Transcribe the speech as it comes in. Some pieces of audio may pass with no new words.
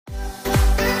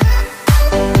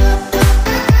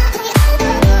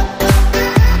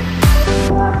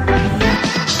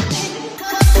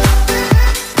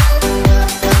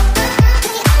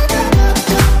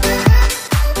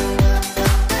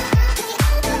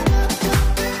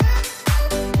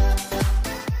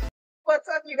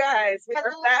you guys? We're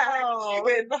back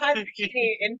with Behind the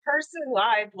Bikini in person,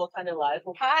 live. Well, kind of live.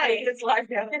 Well, Hi. It's live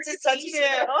now. It's such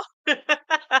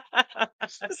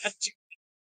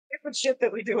different shit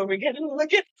that we do when we get to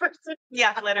look in person.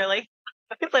 Yeah, literally.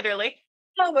 Literally.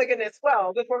 Oh my goodness.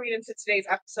 Well, before we get into today's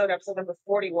episode number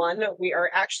 41, we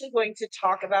are actually going to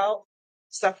talk about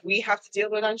stuff we have to deal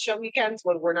with on show weekends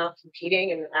when we're not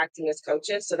competing and acting as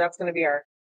coaches. So that's going to be our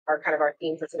kind of our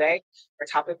theme for today, our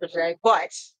topic for today.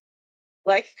 But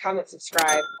like, comment,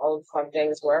 subscribe, all the fun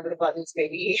things, wherever the buttons may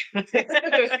be.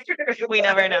 We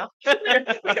never know.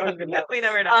 We don't even know. We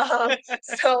never know.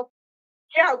 So,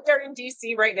 yeah, we're in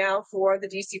DC right now for the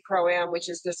DC Pro-Am, which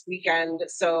is this weekend.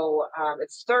 So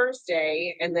it's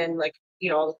Thursday, and then, like, you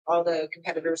know, all the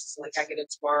competitors, like, I get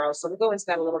it tomorrow. So we'll go into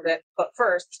that a little bit. But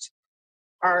first,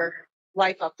 our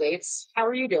life updates. How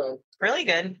are you doing? Really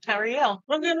good. How are you?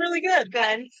 I'm doing really good.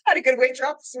 Good. Had a good weight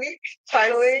drop this week.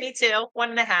 Finally. Me too.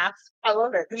 1.5. I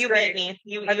love it. It's You great. beat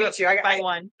me. I beat you. By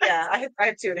one. Yeah, I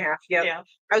had 2.5. Yep. Yeah.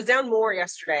 I was down more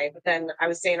yesterday, but then I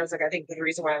was I think the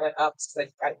reason why I went up is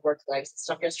because I worked legs and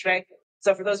stuff yesterday.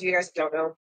 So for those of you guys who don't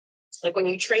know, like when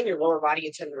you train your lower body,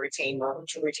 you tend to retain more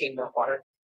water.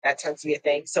 That tends to be a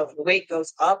thing. So if the weight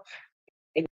goes up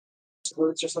in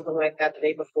glutes or something like that the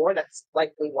day before, that's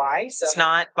likely why. So It's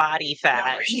not body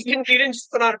fat. no, you didn't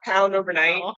just put on a pound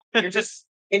overnight. No. You're just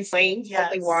inflamed,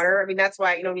 pumping water. I mean, that's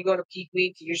why, you know, when you go to peak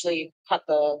week, you usually cut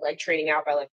the like training out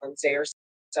by like Wednesday or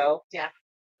so. Yeah.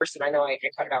 Person I know, I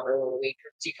cut it out early in the week.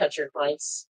 Do you cut your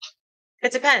clients?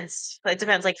 It depends. It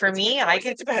depends. Like for me, I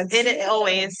can. It depends. It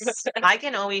always. I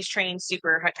can always train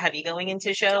super heavy going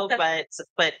into show,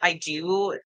 but I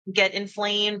do get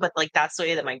inflamed. But like that's the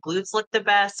way that my glutes look the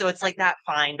best. So it's like that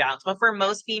fine balance. But for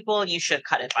most people, you should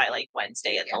cut it by like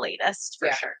Wednesday at the latest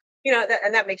for sure. You know,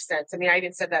 that makes sense. I mean, I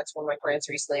even said that to one of my clients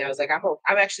recently. I was like,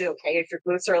 I'm actually okay if your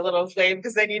glutes are a little inflamed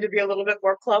because they need to be a little bit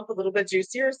more plump, a little bit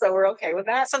juicier. So we're okay with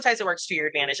that. Sometimes it works to your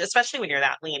advantage, especially when you're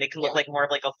that lean. It can look like more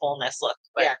of like a fullness look.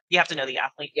 But you have to know the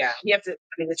athlete. Yeah, you have to. I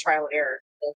mean, the trial and error.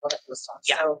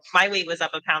 Yeah, so, my weight was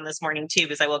up a pound this morning too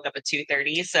because I woke up at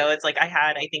 2:30. So it's like I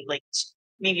had, I think, like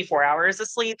maybe 4 hours of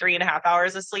sleep, 3.5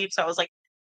 hours of sleep. So I was like,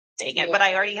 dang it. But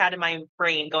I already had in my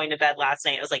brain going to bed last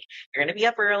night. I was like, you're going to be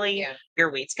up early. Yeah.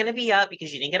 Your weight's going to be up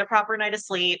because you didn't get a proper night of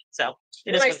sleep. So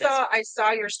I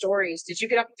saw your stories. Did you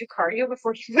get up and do cardio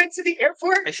before you went to the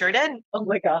airport? I sure did. Oh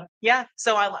my God. Yeah.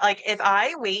 So I like, if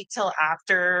I wait till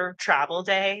after travel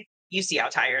day, you see how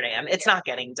tired I am. It's not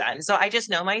getting done. So I just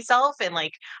know myself. And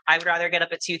like, I would rather get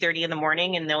up at 2:30 in the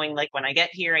morning and knowing like when I get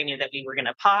here, I knew that we were going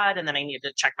to pod and then I needed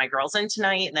to check my girls in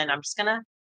tonight. And then I'm just going to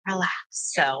relax.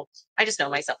 So I just know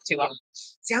myself too well.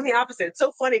 See, I'm the opposite. It's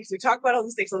so funny because we talk about all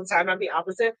these things all the time. I'm the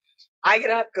opposite. I get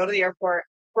up, go to the airport.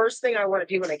 First thing I want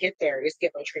to do when I get there is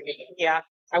get my training. Yeah.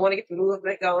 I want to get the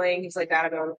movement going, things like that.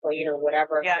 I've been on the plane or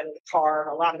whatever. Yeah. In the car.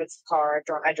 A lot of it's the car.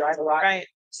 I drive a lot. Right.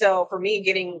 So for me,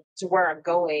 getting to where I'm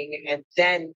going and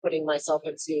then putting myself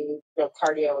into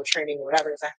cardio or training or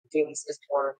whatever I have to do is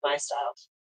more my style.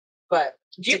 But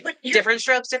different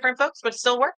strokes, different folks, but it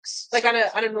still works. Like on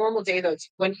a normal day though,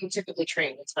 when do you typically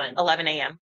train? What time? 11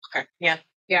 a.m. Okay. Yeah.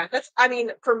 Yeah.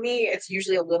 For me, it's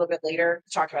usually a little bit later.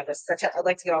 We talked about this. I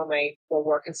like to get all my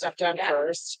work and stuff done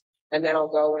first, and then I'll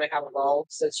go when I have a lull.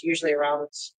 So it's usually around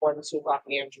 1, 2 o'clock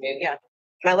in the afternoon. Yeah.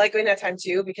 And I like going that time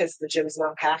too because the gym is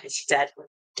not packed. It's dead.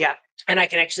 Yeah. And I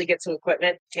can actually get some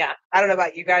equipment. Yeah. I don't know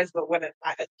about you guys, but when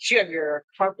you have your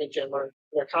apartment gym or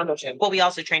your condo gym. Well, we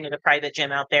also train at a private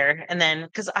gym out there. And then,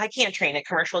 because I can't train at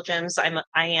commercial gyms,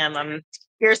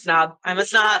 you're a snob. I'm a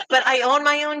snob, but I own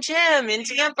my own gym in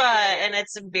Tampa and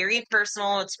it's very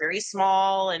personal. It's very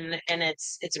small and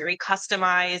it's very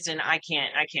customized and I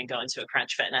can't go into a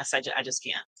Crunch Fitness. I just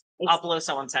can't. I'll blow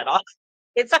someone's head off.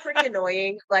 It's pretty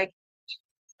annoying. Like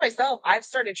myself, I've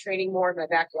started training more in my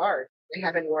backyard than I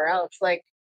have anywhere else. Like,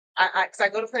 because I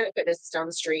go to Planet Fitness down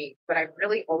the street, but I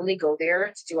really only go there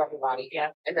to do upper body.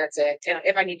 Yeah. And that's it. And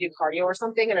if I need to do cardio or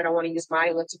something and I don't want to use my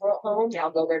elliptical at home,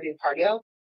 I'll go there to do cardio.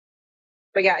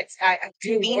 But yeah,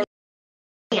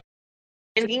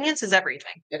 convenience is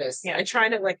everything. It is. Yeah. I try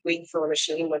to like wait for a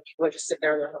machine when people just sit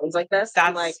there on their phones like this.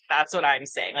 That's what I'm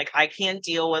saying. Like I can't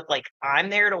deal with like I'm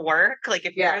there to work. Like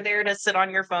if you're there to sit on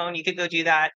your phone, you could go do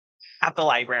that at the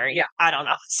library. Yeah. I don't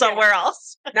know. Somewhere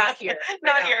else. Not here.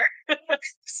 Not here.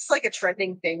 It's like a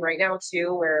trending thing right now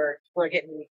too, where we're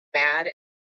getting mad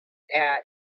at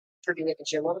for being at the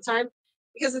gym all the time.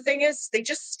 Because the thing is, they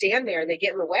just stand there and they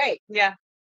get in the way. Yeah.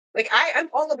 Like I'm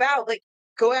all about like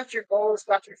go after your goals,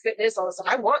 go after your fitness, all this stuff.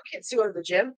 I want kids to go to the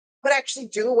gym, but actually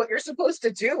do what you're supposed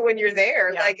to do when you're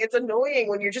there. Yeah. Like it's annoying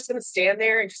when you're just going to stand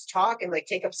there and just talk and like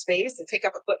take up space and take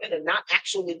up equipment and not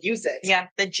actually use it. Yeah.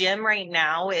 The gym right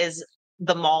now is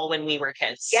the mall when we were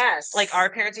kids. Yes. Like our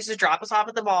parents used to drop us off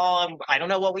at the mall and I don't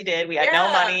know what we did. We had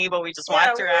no money, but we just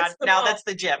walked around. Now that's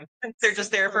the gym. They're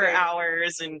just there for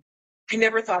hours. And I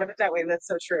never thought of it that way. That's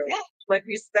so true. Yeah. Like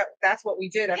that's what we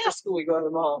did after school. We go to the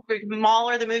mall. Mall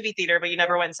or the movie theater, but you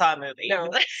never went and saw a movie.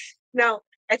 No. No.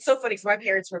 It's so funny because my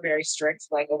parents were very strict,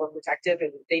 like overprotective,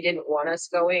 and they didn't want us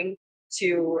going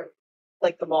to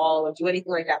like the mall or do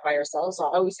anything like that by ourselves. So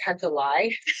I always had to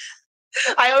lie.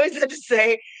 I always had to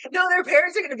say, no, their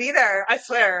parents are going to be there. I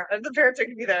swear. The parents are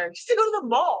going to be there. Just to go to the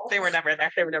mall. They were never there.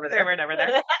 They were never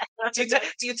there. Do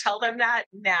you tell them that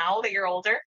now that you're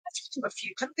older? I told them a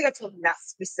few. I don't think I told them that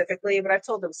specifically, but I've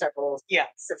told them several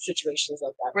situations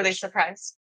like that. Were they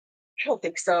surprised? I don't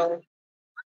think so.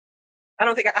 I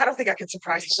don't think I can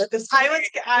surprise them at this point.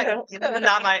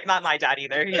 Not my dad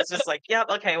either. He's just like, yep,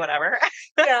 okay, whatever.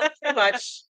 Yeah, pretty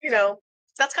much.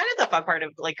 That's kind of the fun part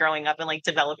of like growing up and like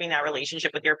developing that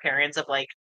relationship with your parents of like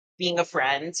being a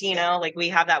friend, like we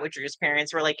have that with Drew's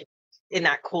parents. We're like in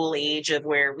that cool age of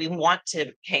where we want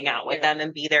to hang out with them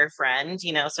and be their friend,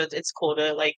 so it's cool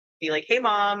to like be like, hey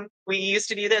mom, we used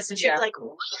to do this. And she's like,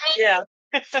 what? Yeah.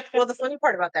 Well, the funny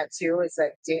part about that too is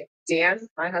that Dan,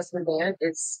 my husband Dan,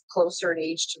 is closer in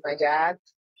age to my dad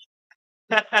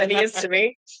than he is to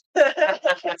me.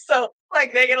 So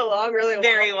like they get along really well.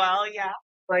 Very well, yeah.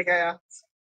 Like I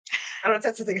don't know if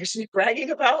that's something I should be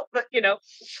bragging about, but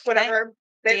whatever.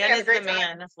 Dan is the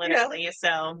man, literally.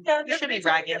 So you should be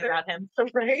bragging about him.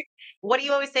 Right. What do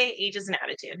you always say? Age is an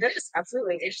attitude. It is,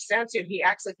 absolutely. Age is an attitude. He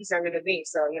acts like he's younger than me.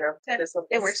 So,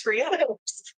 it works for you.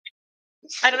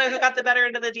 I don't know who got the better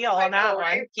end of the deal on that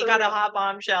one. He got a hot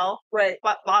bombshell, right?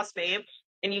 Boss babe,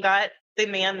 and you got the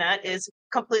man that is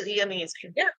completely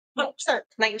amazing. Yeah, 100%.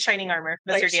 Knight in shining armor,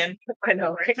 Mr. Dan. I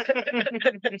know, right?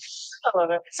 I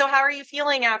love it. So, how are you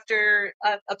feeling after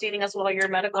updating us with all your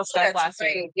medical stuff last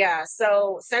week? Yeah.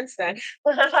 So since then,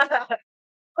 so I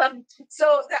think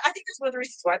that's one of the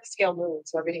reasons why the scale moved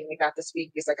to everything we got this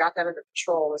week, because I got that under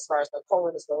control as far as my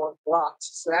colon is no longer blocked.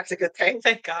 So that's a good thing.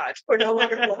 Thank God. We're no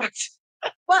longer blocked.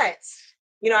 But,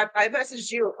 I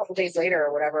messaged you a couple days later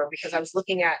or whatever, because I was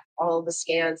looking at all of the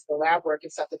scans, the lab work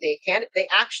and stuff that they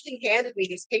actually handed me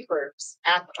these papers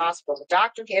at the hospital. The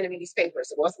doctor handed me these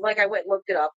papers. It wasn't like I went and looked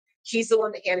it up. He's the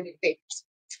one that handed me the papers.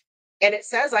 And it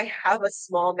says I have a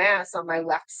small mass on my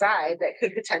left side that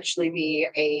could potentially be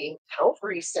a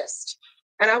ovary cyst.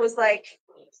 And I was like,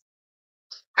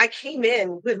 I came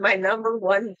in with my number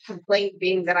one complaint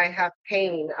being that I have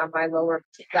pain on my lower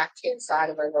left-hand side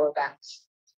of my lower back.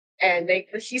 And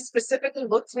he specifically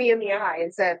looked me in the eye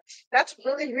and said, that's a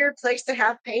really weird place to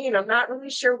have pain. I'm not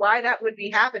really sure why that would be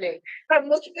happening. I'm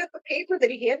looking at the paper that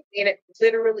he handed me, and it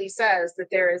literally says that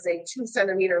there is a 2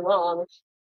 centimeter long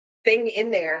thing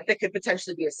in there that could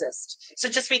potentially be a cyst. So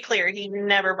just be clear, he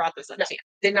never brought this up to you.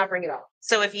 Did not bring it up.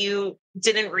 So if you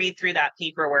didn't read through that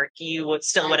paperwork, you would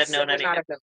still would have known it.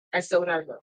 I still would not have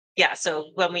known. Yeah.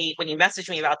 So when you messaged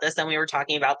me about this, then we were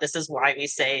talking about this is why we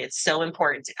say it's so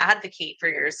important to advocate for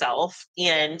yourself.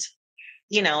 And,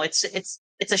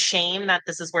 it's a shame that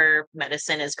this is where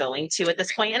medicine is going to at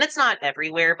this point. And it's not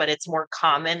everywhere, but it's more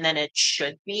common than it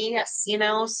should be. Yes.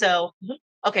 So,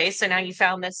 okay. So now you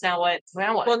found this. Now what?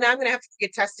 Well, now I'm going to have to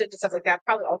get tested and stuff like that.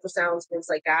 Probably ultrasounds, things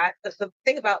like that. The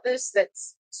thing about this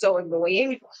that's so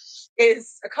annoying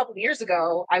is a couple of years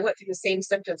ago, I went through the same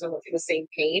symptoms. I went through the same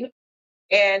pain.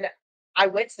 And I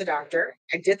went to the doctor.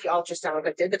 I did the ultrasound.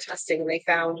 I did the testing, and they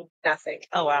found nothing.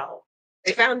 Oh, wow.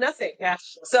 They found nothing. Yeah.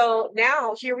 So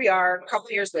now here we are a couple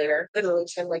of years later, literally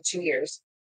it's been like 2 years.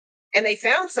 And they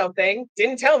found something,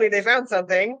 didn't tell me they found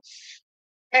something.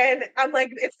 And I'm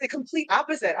like, it's the complete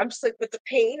opposite. I'm just like, but the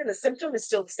pain and the symptom is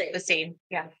still the same. The same.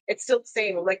 Yeah. It's still the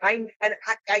same. I'm like, I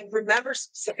remember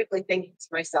specifically thinking to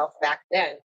myself back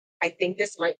then, I think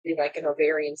this might be like an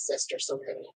ovarian cyst or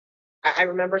something. I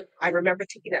remember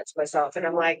thinking that to myself, and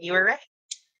I'm like, you were right.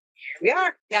 Here we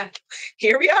are. Yeah.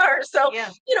 Here we are. So,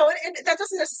 yeah. And that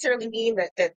doesn't necessarily mean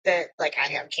that like I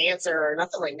have cancer or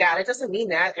nothing like that. It doesn't mean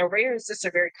that. Ovarian cysts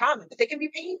are very common, but they can be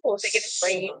painful if they get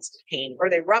inflamed or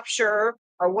they rupture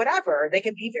or whatever. They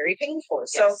can be very painful.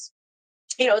 Yes. So,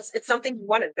 it's something you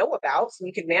want to know about so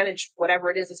you can manage whatever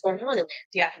it is that's going on in there.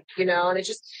 Yeah. And it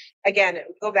just, again,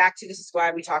 go back to, this is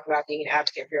why we talk about being an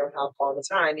advocate for your own health all the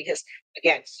time, because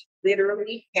again,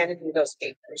 literally handed me those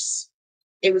papers.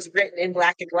 It was written in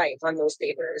black and white on those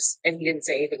papers, and he didn't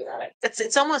say anything about it.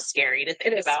 It's almost scary to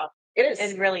think about. It is.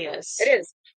 It really is. It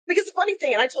is. Because the funny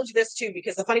thing, and I told you this too,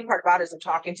 because the funny part about it is I'm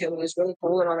talking to him, and it was really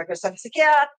cool and all that kind of stuff. He's like,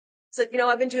 yeah. It's like,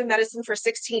 I've been doing medicine for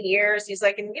 16 years. He's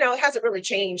like, and it hasn't really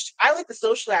changed. I like the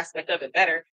social aspect of it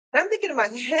better. And I'm thinking in my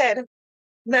head,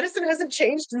 medicine hasn't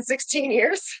changed in 16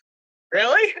 years.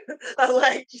 really? I'm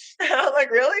like,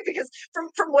 really? Because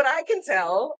from what I can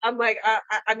tell, I'm like,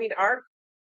 I mean, our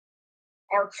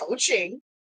coaching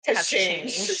has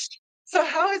changed. So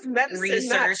how is medicine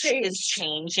not Research is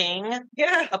changed? changing.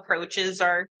 Yeah. Approaches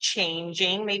are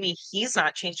changing. Maybe he's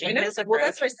not changing I know. his Well,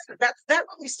 approach. that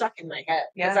really stuck in my head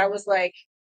because Yeah. I was like,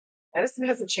 medicine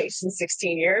hasn't changed in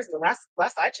 16 years. The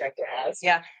last I checked, it has.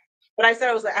 Yeah. But I said,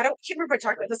 I was like, I can't remember if I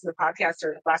talked about this in the podcast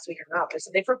or last week or not. But I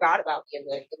said they forgot about me in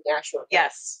the actual.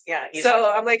 Yes. Yeah.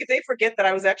 So I'm like, if they forget that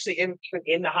I was actually in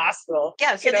the hospital.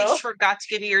 Yeah. So you they know? forgot to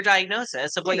give you your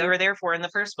diagnosis of what you were there for in the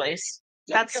first place.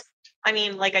 That's, I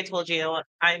mean, like I told you,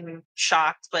 I'm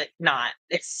shocked, but not.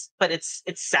 It's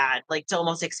sad, like to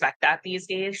almost expect that these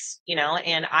days, you know.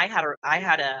 And I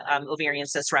had a ovarian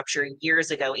cyst rupture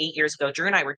years ago, 8 years ago. Drew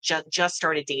and I were just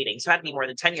started dating, so it had to be more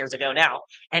than 10 years ago now,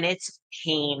 and it's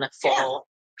painful,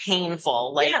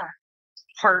 like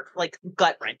heart, like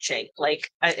gut wrenching. Like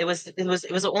it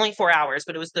was only 4 hours,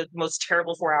 but it was the most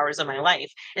terrible 4 hours of my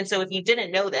life. And so if you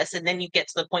didn't know this, and then you get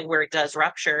to the point where it does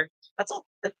rupture, that's all.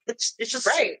 It's just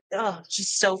right. Oh, it's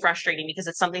just so frustrating because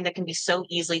it's something that can be so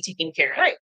easily taken care of.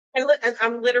 Right. And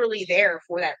I'm literally there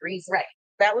for that reason. Right.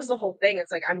 That was the whole thing.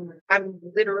 It's like I'm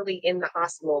literally in the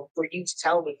hospital for you to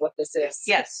tell me what this is.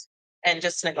 Yes. And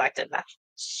just neglected that.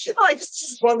 Oh, I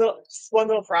just one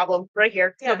little problem right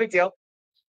here. Yeah. No big deal.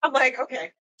 I'm like,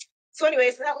 okay. So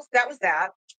anyways, that was that.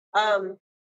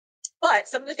 But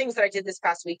some of the things that I did this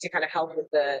past week to kind of help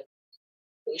with the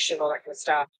patient, all that kind of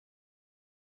stuff,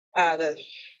 the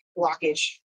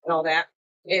blockage and all that,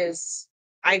 is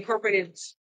I incorporated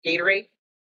Gatorade.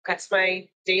 That's my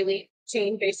daily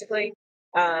routine, basically.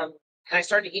 And I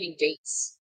started eating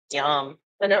dates. Yum.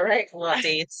 I know, right? Love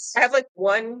dates. I have like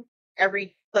one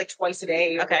every twice a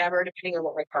day or whatever, depending on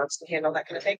what my carbs can handle, that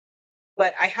kind of thing.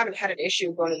 But I haven't had an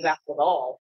issue going to the bathroom at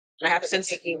all. And I haven't been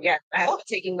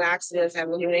taking laxatives, I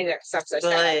haven't been doing any of that stuff. So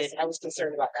I was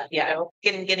concerned about that. Yeah. You know?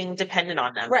 Getting dependent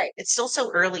on them. Right. It's still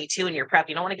so early too in your prep.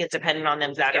 You don't want to get dependent on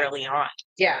them that early on.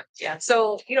 Yeah. Yeah.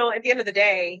 So, at the end of the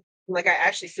day, like I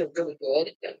actually feel really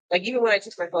good. Like even when I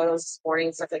took my photos this morning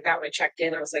and stuff like that, when I checked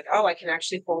in, I was like, oh, I can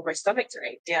actually fold my stomach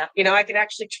today. Yeah. I can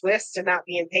actually twist and not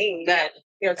be in pain.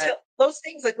 Good. Those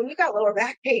things, like when you got lower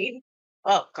back pain.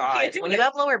 Oh God. When you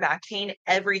have lower back pain,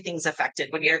 everything's affected.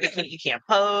 When you're you can't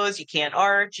pose, you can't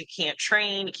arch, you can't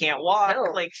train, you can't walk. No.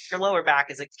 Like your lower back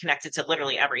is connected to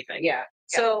literally everything. Yeah.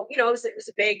 So, it was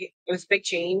a big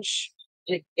change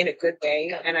in a good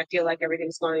way. And I feel like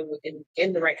everything's going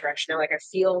in the right direction now. Like I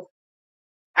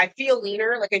feel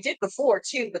leaner like I did before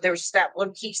too, but there was just that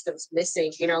one piece that was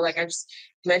missing, like I just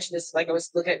mentioned this, like I was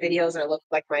looking at videos and I looked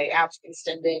like my abs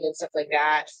extended and stuff like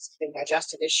that, just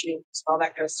digestive issues, all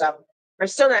that kind of stuff. I'm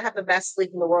still not have the best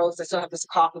sleep in the world because I still have this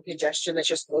cough and congestion that's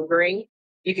just lingering.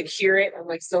 You can hear it. I'm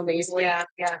like so nasally. Yeah.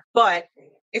 But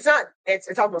it's not,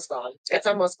 it's almost gone. It's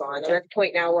almost gone. I'm at the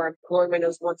point now where I'm blowing my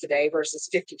nose once a day versus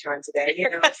 50 times a day,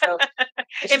 So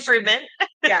improvement.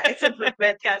 Yeah, it's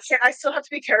improvement. Yes. I still have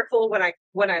to be careful when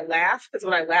I laugh, because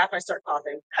when I laugh, I start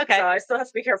coughing. Okay. So I still have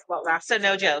to be careful about laughing. So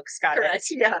no jokes. Got it.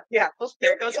 Yeah. Well,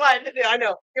 there goes one. I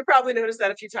know. You probably noticed that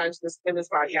a few times in this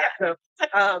podcast. Yeah. So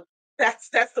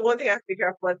that's the one thing I have to be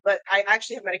careful with. But I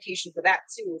actually have medication for that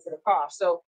too, for the cough.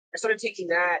 So I started taking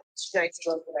that 2 nights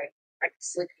ago, but I could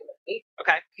sleep at 8.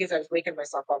 Okay. Because I was waking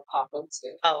myself up coughing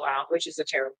too. Oh wow. Which is a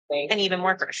terrible thing. And even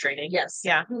more frustrating. Yes.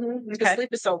 Yeah. Mm-hmm. Because sleep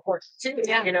is so important too.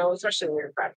 Yeah. Especially when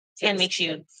you're pregnant. And makes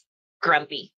you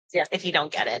grumpy. Yeah. If you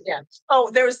don't get it. Yeah.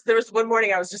 Oh, there was one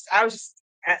morning I was just on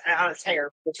a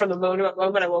tear from the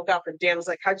moment I woke up, and Dan was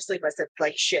like, "How'd you sleep?" I said,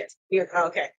 "Like shit." He goes, "Oh,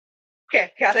 okay.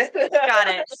 Okay, got it." Got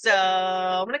it. So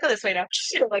I'm gonna go this way now.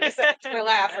 Like I said, my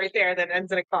laugh right there that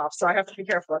ends in a cough. So I have to be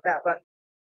careful with that. But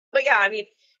yeah, I mean,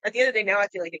 at the end of the day, now I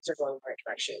feel like things are going in the right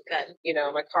direction. Good.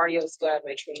 My cardio is good,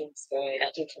 my training's good,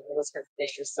 I do those kinds of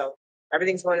things. So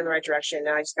everything's going in the right direction.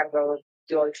 Now I just gotta go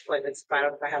do all these appointments and find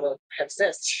out if I have a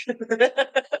cyst.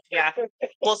 Yeah.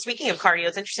 Well, speaking of cardio,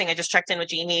 it's interesting. I just checked in with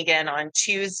Jamie again on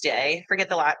Tuesday. Forget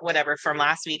the whatever from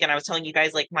last week, and I was telling you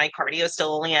guys like my cardio is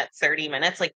still only at 30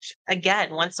 minutes. Like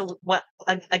again,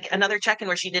 another check-in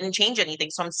where she didn't change anything,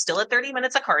 so I'm still at 30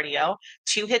 minutes of cardio,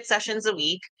 2 hit sessions a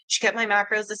week. She kept my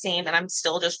macros the same, and I'm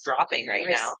still just dropping right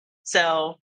now.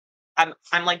 So I'm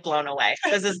like blown away.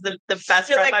 This is the best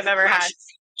prep I've ever had.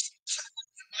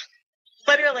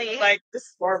 Literally, like this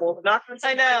is horrible. Not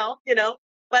I know,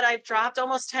 but I've dropped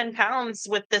almost 10 pounds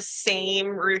with the same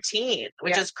routine,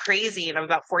 which is crazy. And I'm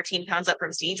about 14 pounds up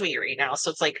from stage weight right now.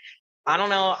 So it's like, I don't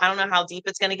know how deep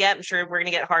it's going to get. I'm sure we're going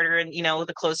to get harder and,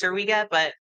 the closer we get,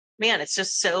 but man, it's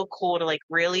just so cool to like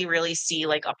really, really see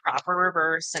like a proper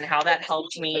reverse and how that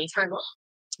helped me.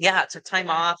 yeah, took time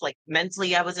off. Like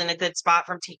mentally, I was in a good spot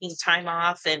from taking time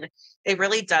off. And it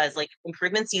really does. Like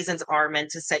improvement seasons are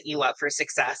meant to set you up for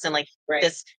success. And like Right.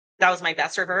 this, that was my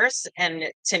best reverse.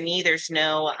 And to me, there's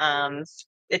no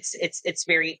it's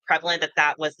very prevalent that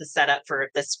that was the setup for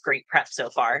this great prep so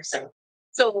far.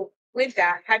 So with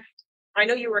that, I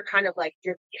know you were kind of like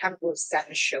you haven't really set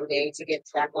a show day to get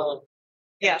back on.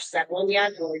 Yeah, set one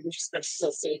yet, or you just gonna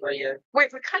still see where you're. We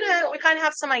kind of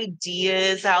have some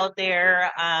ideas out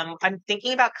there. I'm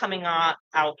thinking about coming out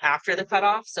after the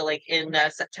cutoff, so like in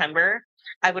September.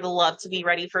 I would love to be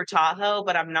ready for Tahoe,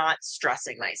 but I'm not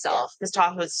stressing myself because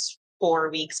Tahoe's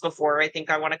 4 weeks before I think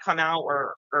I want to come out,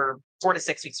 or 4 to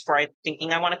 6 weeks before I'm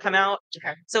thinking I want to come out.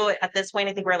 Okay. So at this point,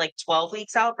 I think we're like 12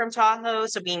 weeks out from Tahoe.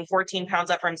 So being 14 pounds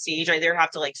up from stage, I either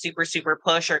have to like super, super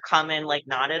push or come in like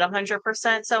not at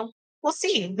 100%. So we'll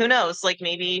see. Who knows? Like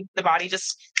maybe the body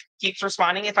just keeps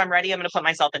responding. If I'm ready, I'm going to put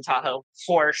myself in Tahoe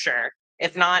for sure.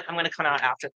 If not, I'm going to come out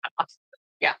after that.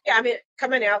 Yeah. I mean,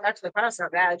 coming out after the class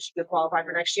not bad. You could qualify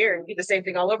for next year and do the same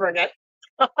thing all over again.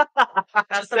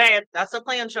 That's the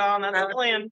plan, Shawn. That's the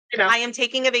plan. You know, I am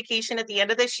taking a vacation at the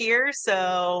end of this year,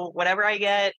 so whatever I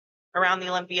get around the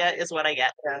Olympia is what I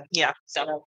get. Yeah.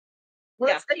 So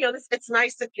well, it's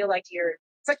nice to feel like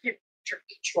it's like you're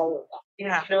controlling that.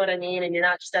 yeah. You know what I mean? And you're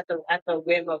not just at the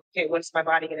whim of, okay, what's my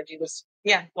body going to do this?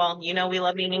 Yeah. Well, we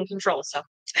love being in control. So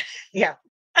Yeah.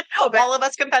 all of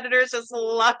us competitors just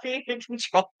love being in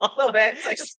control. A little bit. It's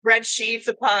like spreadsheets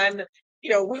upon,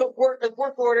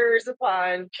 work orders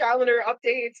upon calendar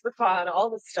updates upon all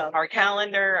this stuff. Our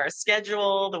calendar, our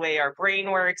schedule, the way our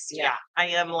brain works. Yeah. I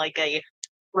am like a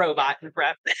robot in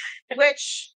prep.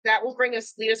 Which that will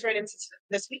lead us right into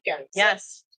this weekend. So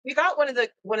yes. we thought one of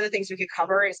the things we could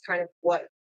cover is kind of what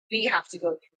we have to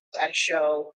go through at a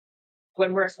show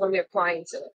when we're applying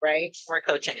to it, right? We're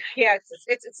coaching. Yeah,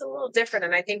 it's a little different,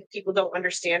 and I think people don't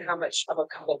understand how much of a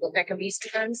commitment that can be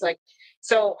sometimes. Like,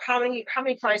 so how many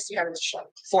clients do you have in the show?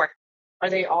 4. Are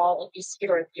they all NPC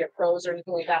or pros or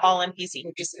anything like that? All NPC.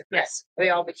 NPC. Yes. Are they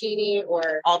all bikini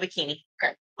or all bikini?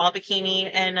 Okay. All bikini,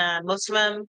 and most of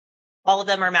them, all of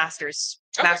them are masters.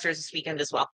 Okay. Masters this weekend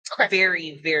as well. Okay.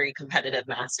 Very, very competitive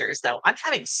masters, though. I'm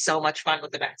having so much fun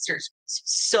with the masters.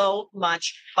 So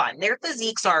much fun. Their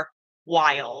physiques are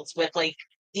wild with like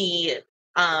the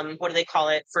what do they call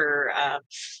it for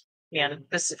man,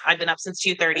 I've been up since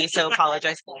 2:30, so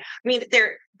apologize. I mean,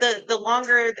 they're the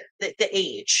longer the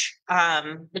age,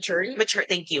 maturity.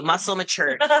 Thank you, muscle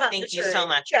matured. Thank you so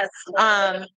much. Yes.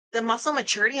 The muscle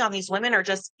maturity on these women are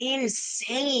just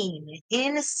insane.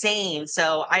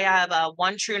 So I have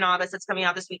one true novice that's coming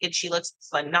out this weekend. She looks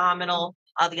phenomenal.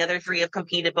 The other 3 have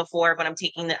competed before, but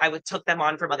took them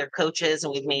on from other coaches,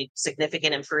 and we've made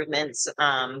significant improvements. It's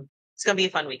going to be a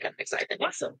fun weekend. Excited.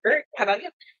 Awesome. Great. How about you?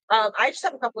 I just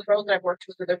have a couple of girls that I've worked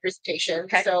with their presentation.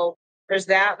 Okay. So there's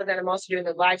that, but then I'm also doing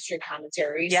the live stream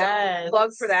commentary. Yes. So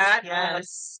plug for that.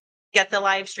 Yes. Get the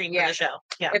live stream for the show.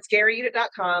 Yeah. It's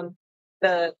GaryUnit.com.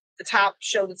 The top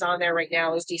show that's on there right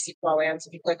now is DC Pro Am. So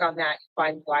if you click on that, you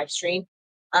find the live stream.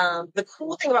 The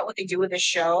cool thing about what they do with this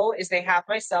show is they have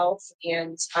myself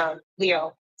and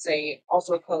Leo,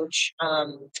 also a coach,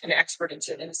 an expert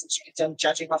into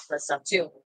judging all that stuff too.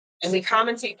 And we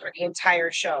commentate for the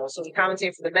entire show. So we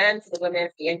commentate for the men, for the women,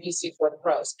 for the NPC, for the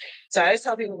pros. So I always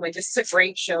tell people, like, this is a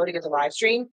great show to get the live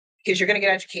stream because you're going to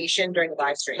get education during the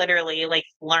live stream. Literally, like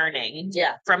learning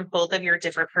from both of your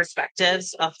different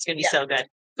perspectives. Oh, it's going to be so good.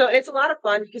 So it's a lot of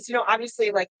fun because, obviously,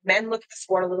 like, men look at the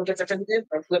sport a little bit different than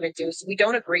women do. So we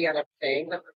don't agree on everything.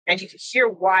 And you can hear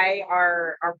why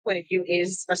our point of view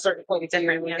is a certain point of view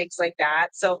and things like that.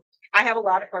 So I have a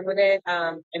lot of fun with it.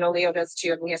 I know Leo does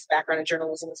too. And he has a background in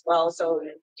journalism as well. So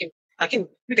we can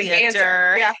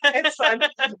answer. Yeah, it's fun.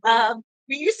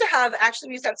 We used to have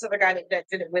this other guy that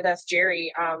did it with us,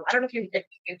 Jerry. I don't know if you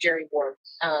knew Jerry Ward.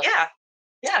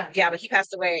 Yeah, but he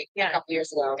passed away a couple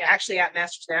years ago. Yeah. Actually, at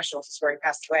Masters Nationals is where he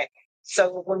passed away.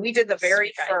 So when we did the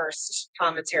very first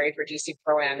commentary for DC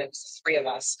Pro-Am, it was 3 of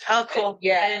us. Oh, cool.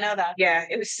 Yeah. I didn't know that. Yeah,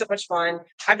 it was so much fun.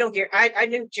 I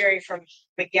knew Jerry from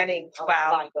the beginning.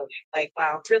 Wow. Like,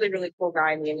 wow, really, really cool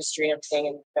guy in the industry and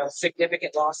everything, and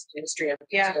significant loss in the industry.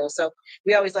 So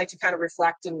we always like to kind of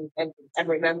reflect and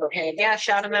remember him. Yeah,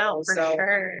 shout him out for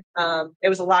sure. It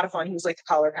was a lot of fun. He was like the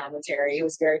color commentary. It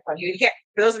was very fun.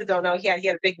 For those of you who don't know, he had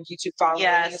a big YouTube following.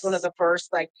 Yes. He was one of the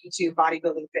first like YouTube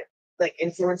bodybuilding like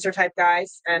influencer type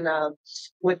guys, and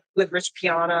with Rich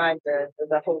Piana and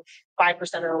the whole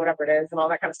 5% or whatever it is and all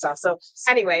that kind of stuff. So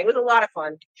anyway, it was a lot of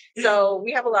fun. So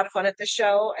we have a lot of fun at the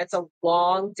show. It's a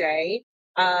long day.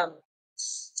 I'm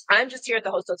just here at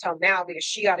the host hotel now because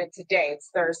she got in today.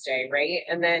 It's Thursday, right?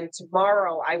 And then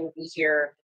tomorrow I will be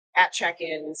here at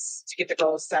check-ins to get the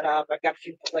girls set up. I've got a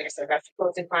few, like I said, I've got a few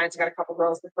closing clients. I've got a couple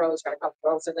girls in the pros, got a couple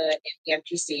girls in the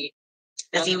NPC.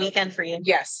 Busy weekend for you.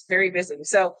 Yes, very busy.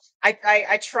 So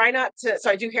I try not to, so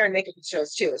I do hair and makeup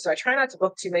shows too. So I try not to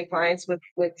book too many clients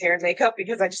with hair and makeup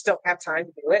because I just don't have time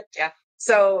to do it. Yeah.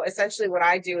 So essentially what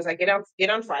I do is I get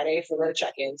on Friday for the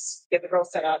check-ins, get the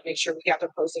girls set up, make sure we got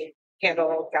their posing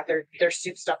handled, got their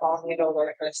suit stuff all handled, all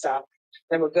that kind of stuff.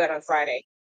 Then we're good on Friday.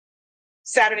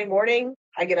 Saturday morning,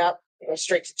 I get up, go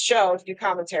straight to the show to do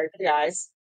commentary for the guys.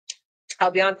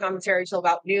 I'll be on commentary till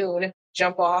about noon,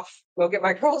 jump off, go get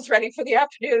my girls ready for the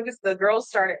afternoon because the girls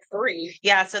start at 3.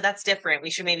 Yeah, so that's different. We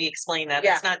should maybe explain that.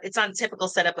 Yeah. It's not a typical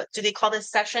setup, but do they call this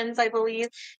sessions, I believe?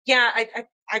 Yeah,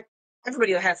 I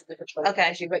everybody has a different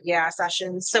Okay. but yeah,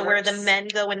 sessions. So where the men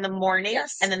go in the morning,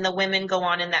 Yes. and then the women go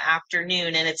on in the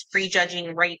afternoon, and it's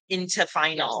prejudging right into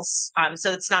finals.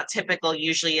 So it's not typical.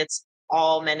 Usually it's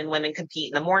all men and women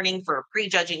compete in the morning for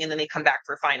prejudging, and then they come back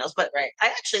for finals. But Right. I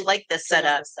actually like this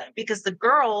setup because the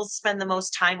girls spend the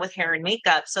most time with hair and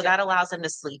makeup. So that allows them to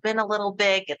sleep in a little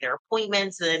bit, get their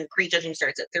appointments, and then prejudging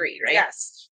starts at 3, right?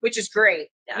 Yes, which is great.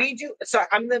 Yeah. We do, so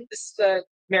this is the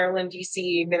Maryland,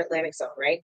 DC, Mid-Atlantic zone,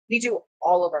 right? We do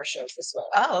all of our shows this way.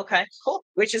 Oh, okay. Cool.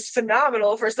 Which is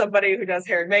phenomenal for somebody who does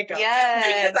hair and makeup. Yes.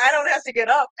 Because I don't have to get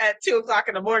up at 2:00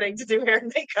 in the morning to do hair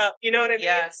and makeup. You know what I mean?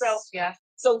 Yes.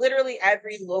 So literally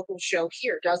every local show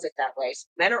here does it that way. So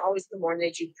men are always in the morning.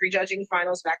 They do prejudging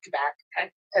finals back to back.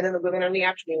 Okay. And then the women are in the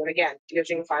afternoon again,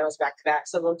 prejudging finals back to back.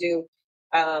 So they'll do,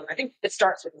 I think it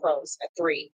starts with pros at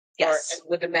 3. Yes. And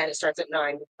with the men, it starts at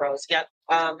 9 with pros. Yep.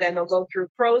 Then they'll go through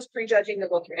pros prejudging. They'll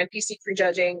go through NPC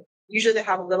prejudging. Usually they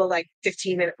have a little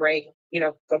 15-minute break,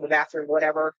 go to the bathroom,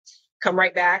 whatever, come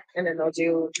right back. And then they'll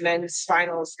do men's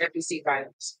finals, NPC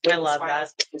finals. I love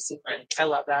that. NPC finals. I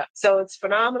love that. So it's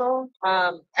phenomenal.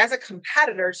 As a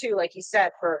competitor too, like you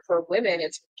said, for women,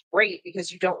 it's great because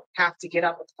you don't have to get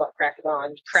up with the butt crack of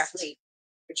dawn, sleep,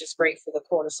 which is great for the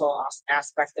cortisol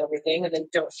aspect of everything. And then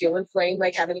don't feel inflamed,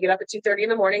 like having to get up at 2:30 in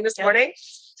the morning this morning.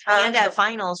 And at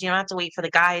finals, you don't have to wait for the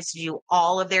guys to do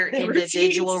all of their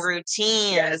individual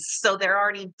routines. Yes. So they're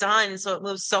already done. So it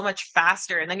moves so much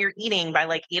faster. And then you're eating by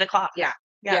 8:00.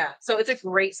 Yeah. So it's a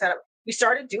great setup. We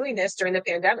started doing this during the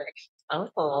pandemic. Oh,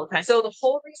 okay. So the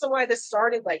whole reason why this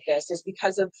started like this is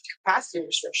because of capacity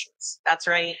restrictions. That's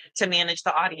right. To manage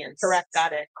the audience. Correct.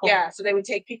 Got it. Cool. Yeah. So they would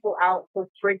take people out,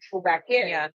 bring people back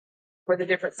in for the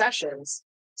different sessions.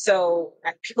 So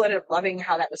people ended up loving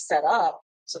how that was set up.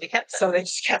 So they kept it. So they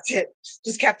just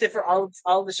kept it for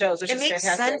all the shows. It makes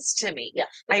sense to me. Yeah.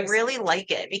 I really like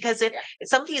it because if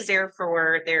somebody's there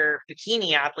for their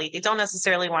bikini athlete, they don't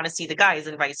necessarily want to see the guys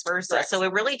and vice versa. Correct. So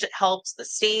it really helps the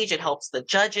stage. It helps the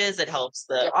judges. It helps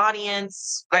the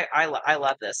audience. I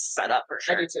love this setup for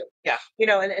sure. I do too. Yeah.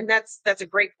 And that's a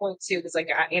great point too. Because I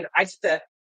did the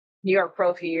New York Pro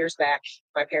a few years back.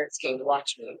 My parents came to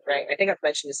watch me, right? I think I've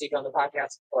mentioned this even on the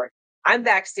podcast before. I'm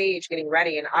backstage getting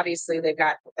ready, and obviously they've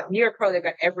got New York Pro. They've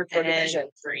got every pro division.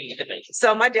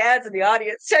 So my dad's in the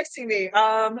audience texting me,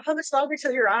 "How much longer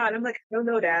till you're on?" I'm like, "I don't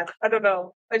know, Dad. I don't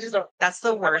know. I just don't." That's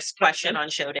the worst question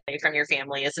on show day from your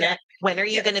family, isn't it? When are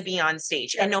you going to be on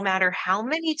stage? And no matter how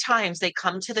many times they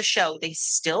come to the show, they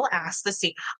still ask the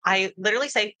same. I literally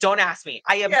say, "Don't ask me.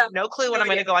 I have no clue when I'm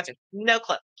going to go on stage. No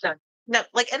clue." None. No,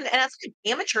 and as an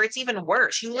amateur, it's even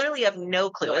worse. You literally have no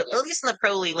clue. At least in the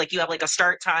pro league, you have a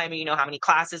start time and you know how many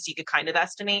classes you could kind of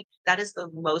estimate. That is the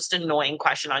most annoying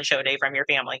question on show day from your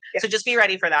family. So just be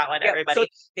ready for that one, everybody. So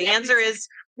the answer is,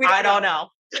 I don't know.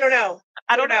 I don't know.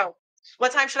 I don't know.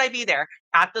 What time should I be there?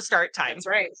 At the start time. That's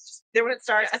right. Then when it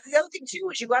starts. The other thing too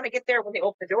is you got to get there when they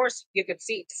open the doors so you get good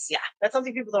seats. Yeah. That's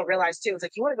something people don't realize too.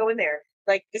 It's you want to go in there.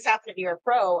 This happened at New York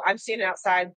Pro. I'm standing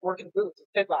outside working the booth with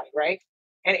Fit Body, right?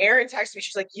 And Erin texted me.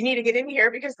 She's like, "You need to get in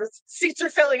here because the seats are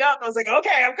filling up." I was like,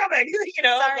 "Okay, I'm coming."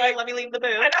 Sorry, let me leave the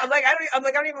booth. I'm like, I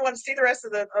don't even want to see the rest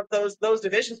of those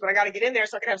divisions, but I got to get in there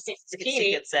so I can have seats to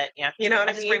bikini. Get set, yeah. You know what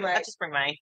I mean? I just bring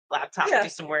my laptop and do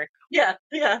some work. Yeah.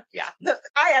 I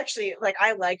actually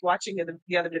I like watching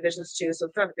the other divisions too, so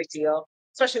it's not a big deal,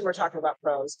 especially when we're talking about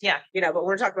pros. Yeah, but when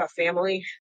we're talking about family.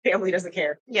 Family doesn't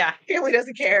care. Yeah. Family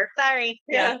doesn't care. Sorry.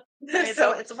 Yeah.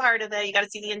 So it's a part of it. You got to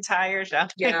see the entire show.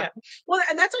 Yeah. Well,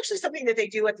 and that's actually something that they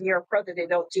do at the New York Pro that they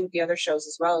don't do at the other shows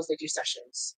as well, as they do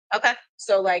sessions. Okay.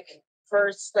 So the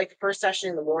first session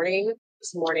in the morning,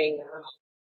 this morning,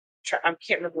 I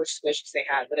can't remember which divisions they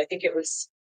had, but I think it was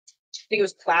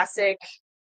classic,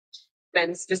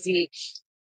 men's physique,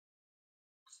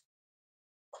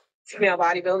 female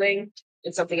bodybuilding,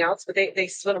 and something else, but they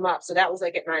split them up. So that was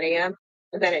at 9 a.m.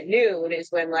 And then at noon is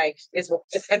when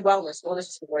and wellness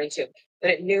is in the morning too.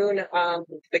 Then at noon,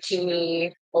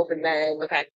 bikini, open men,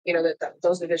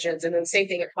 those divisions. And then same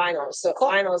thing at finals. So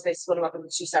finals, they split them up into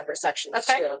 2 separate sections.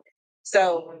 Too.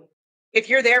 So if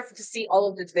you're there to see all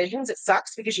of the divisions, it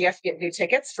sucks because you have to get new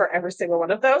tickets for every single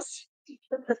one of those.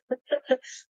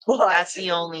 Well, that's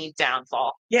the only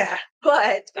downfall. Yeah.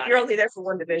 But if you're only there for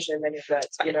one division, then you're good.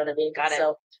 You know what I mean? Got it.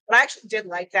 So, but I actually did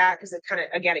like that because it kind of,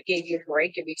 again, it gave you a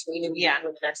break in between and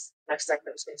when the next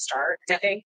segment was going to start, I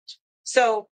think.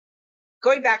 So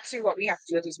going back to what we have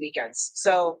to do with these weekends.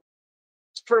 So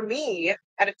for me,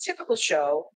 at a typical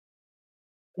show,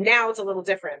 now it's a little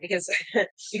different because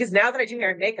now that I do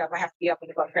hair and makeup, I have to be up in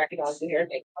the butt cracking on do hair and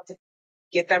makeup to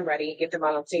get them ready, get them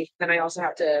on stage. Then I also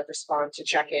have to respond to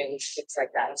check-ins, things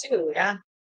like that too. Yeah.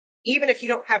 Even if you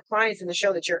don't have clients in the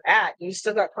show that you're at, you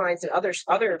still got clients in other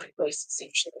places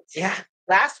usually. Yeah.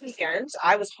 Last weekend,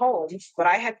 I was home, but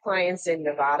I had clients in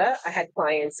Nevada. I had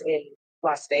clients in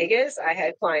Las Vegas. I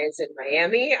had clients in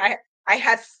Miami. I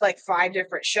had like 5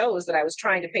 different shows that I was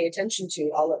trying to pay attention to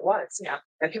all at once. Yeah.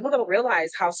 And people don't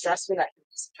realize how stressful that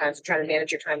is sometimes trying to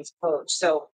manage your time as a coach.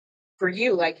 So for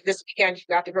you, like this weekend, you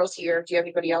got the girls here. Do you have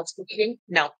anybody else competing?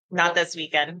 No, not this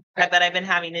weekend. But I've been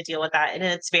having to deal with that. And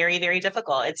it's very, very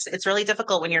difficult. It's really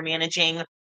difficult when you're managing.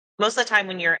 Most of the time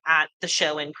when you're at the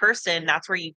show in person, that's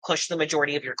where you push the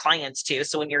majority of your clients to.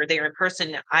 So when you're there in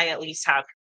person, I at least have,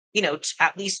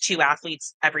 at least 2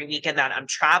 athletes every weekend that I'm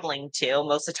traveling to.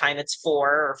 Most of the time it's 4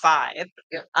 or 5.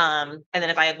 Yeah. And then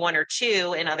if I have 1 or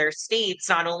 2 in other states,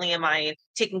 not only am I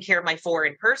taking care of my 4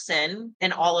 in person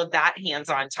and all of that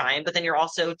hands-on time, but then you're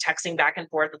also texting back and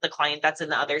forth with the client that's in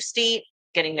the other state,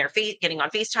 getting on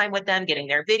FaceTime with them, getting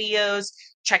their videos,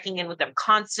 checking in with them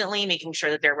constantly, making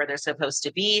sure that they're where they're supposed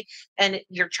to be. And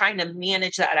you're trying to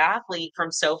manage that athlete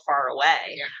from so far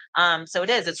away. Yeah. So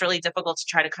it's really difficult to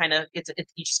try to kind of,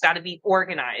 you just got to be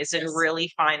organized and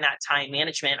really find that time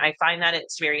management. I find that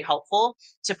it's very helpful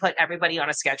to put everybody on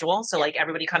a schedule. So like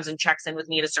everybody comes and checks in with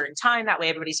me at a certain time. That way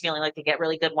everybody's feeling like they get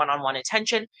really good one-on-one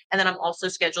attention. And then I'm also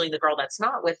scheduling the girl that's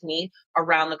not with me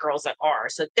around the girls that are,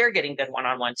 so they're getting good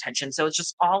one-on-one attention. So it's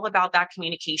just all about that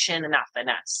communication and that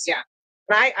finesse. Yeah.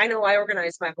 I know I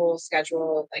organized my whole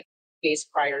schedule like days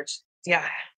prior to. Yeah.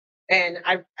 And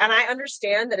I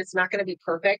understand that it's not going to be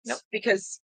perfect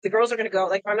because the girls are going to go,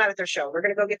 like, if I'm not at their show, they're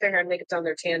going to go get their hair and makeup done,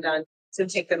 their tan done. It's going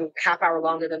to take them half hour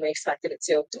longer than they expected it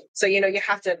to. So, you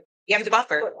have to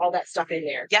buffer put all that stuff in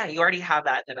there. Yeah. You already have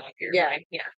that in the back of your mind.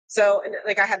 Yeah. So, and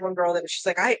like I had one girl that she's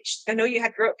like, I know you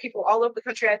had people all over the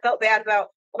country. I felt bad about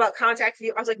contacting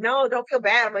you. I was like, no, don't feel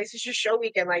bad. I'm like, this is your show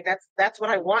weekend. Like that's what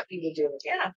I want you to do.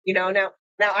 Yeah.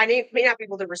 Now I may not be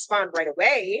able to respond right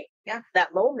away. Yeah.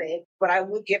 That moment, but I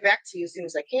will get back to you as soon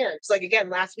as I can. It's like,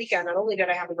 again, last weekend, not only did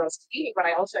I have the girls competing, but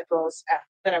I also had girls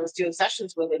that I was doing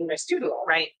sessions with in my studio.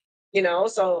 Right.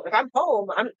 So if I'm home,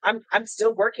 I'm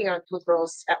still working with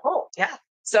girls at home. Yeah.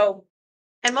 So.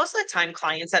 And most of the time,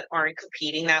 clients that aren't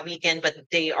competing that weekend, but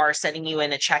they are sending you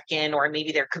in a check-in, or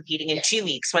maybe they're competing in 2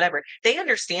 weeks, whatever, they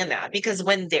understand that because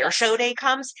when their show day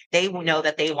comes, they know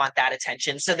that they want that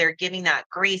attention. So they're giving that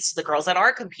grace to the girls that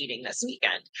are competing this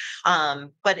weekend.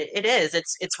 But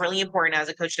it's really important as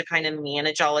a coach to kind of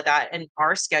manage all of that. And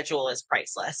our schedule is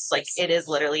priceless. Like it is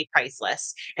literally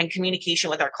priceless. And communication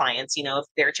with our clients, if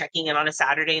they're checking in on a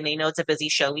Saturday and they know it's a busy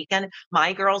show weekend,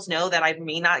 my girls know that I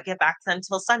may not get back to them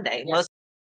until Sunday. Yes.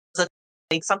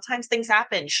 Sometimes things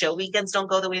happen. Show weekends don't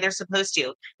go the way they're supposed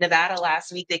to. Nevada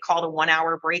last week, they called a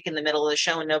 1-hour break in the middle of the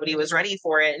show and nobody was ready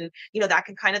for it. And, that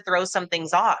can kind of throw some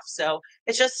things off. So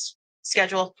it's just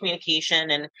schedule communication,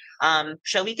 and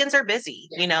show weekends are busy,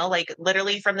 like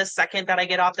literally from the second that I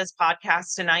get off this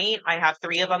podcast tonight, I have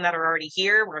 3 of them that are already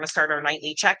here. We're going to start our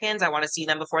nightly check-ins. I want to see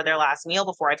them before their last meal,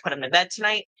 before I put them to bed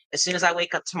tonight. As soon as I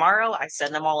wake up tomorrow, I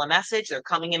send them all a message. They're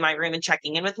coming in my room and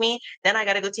checking in with me. Then I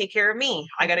got to go take care of me.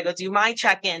 I got to go do my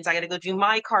check-ins. I got to go do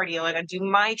my cardio. I got to do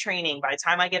my training. By the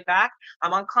time I get back,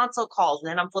 I'm on consult calls.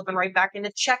 And then I'm flipping right back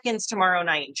into check-ins tomorrow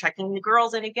night and checking the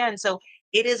girls in again. So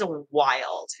it is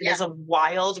wild. It is a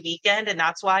wild weekend. And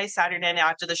that's why Saturday night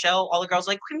after the show, all the girls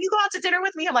are like, can you go out to dinner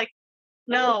with me? I'm like,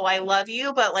 no, I love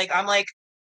you. But like, I'm like,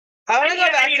 I want to go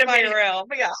back to my room.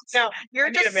 Yeah. No, you're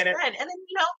just a friend. And then,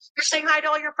 you're saying hi to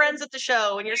all your friends at the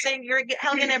show, and you're saying you're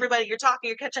hugging everybody. You're talking,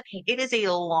 you're catching. It is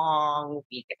a long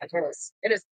weekend.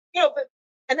 It is.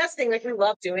 And that's the thing, like we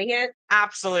love doing it.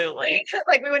 Absolutely.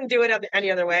 Like we wouldn't do it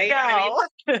any other way. No.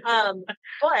 But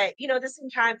at the same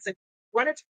time, it's like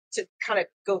wanted to kind of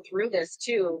go through this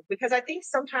too, because I think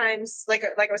sometimes, like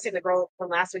I was saying, the girl from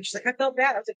last week, she's like, I felt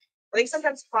bad. I think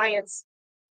sometimes clients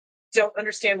don't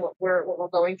understand what we're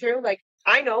going through. Like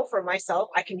I know for myself,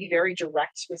 I can be very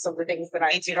direct with some of the things that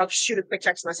I'll shoot a quick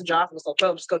text message off and it's like,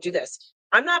 boom, just go do this.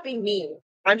 I'm not being mean.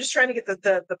 I'm just trying to get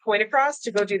the point across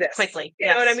to go do this quickly. You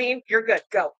know what I mean? You're good.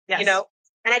 Go. Yes. You know?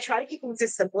 And I try to keep things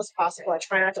as simple as possible. I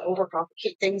try not to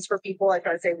overcomplicate things for people. I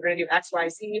try to say, we're going to do X, Y,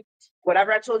 Z.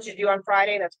 Whatever I told you to do on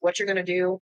Friday, that's what you're going to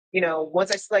do. You know, once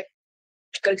I select,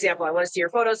 good example, I want to see your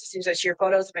photos. As soon as I see your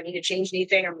photos, if I need to change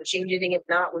anything, I'm going to change anything. If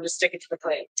not, we'll just stick it to the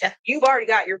plan. Yeah. You've already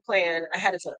got your plan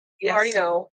ahead of time. You already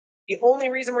know. The only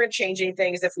reason we're going to change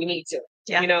anything is if we need to.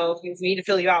 Yeah. You know, if we need to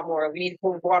fill you out more, we need to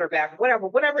pull the water back,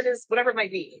 whatever it is, whatever it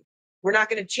might be. We're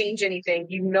not going to change anything.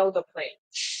 You know the plan.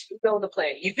 You know the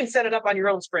plan. You can set it up on your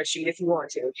own spreadsheet if you want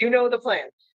to. You know the plan.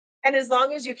 And as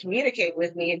long as you communicate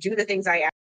with me and do the things I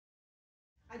ask.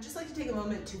 I'd just like to take a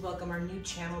moment to welcome our new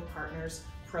channel partners,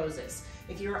 Prozis.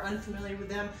 If you're unfamiliar with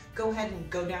them, go ahead and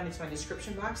go down into my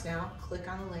description box now, click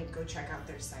on the link, go check out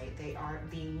their site. They are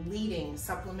the leading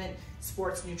supplement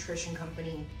sports nutrition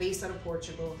company based out of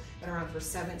Portugal, been around for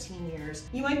 17 years.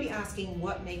 You might be asking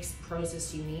what makes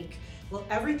Prozis unique? Well,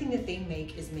 everything that they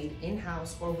make is made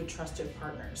in-house or with trusted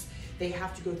partners. They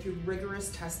have to go through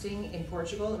rigorous testing in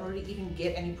Portugal in order to even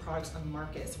get any products on the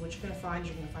market. So what you're gonna find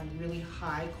really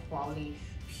high quality,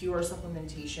 pure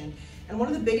supplementation. And one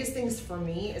of the biggest things for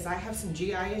me is I have some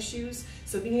GI issues.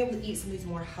 So being able to eat some of these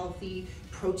more healthy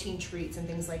protein treats and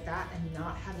things like that and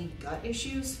not have any gut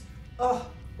issues, oh,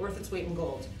 worth its weight in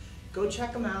gold. Go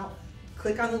check them out.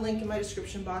 Click on the link in my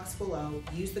description box below.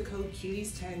 Use the code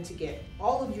Cuties10 to get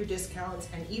all of your discounts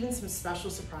and even some special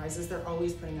surprises. They're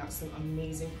always putting out some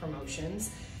amazing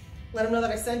promotions. Let them know that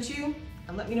I sent you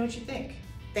and let me know what you think.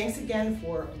 Thanks again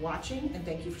for watching and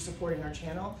thank you for supporting our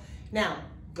channel. Now,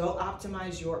 go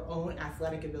optimize your own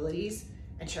athletic abilities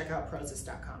and check out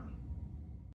Prozis.com.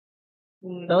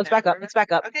 No, it's back up. It's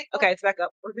back up. Okay, Okay, it's back up.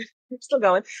 We're still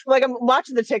going. Like I'm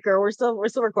watching the ticker. We're still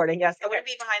recording. Yes. It wouldn't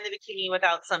be behind the bikini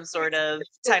without some sort of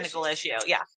technical issue.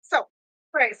 Yeah. So,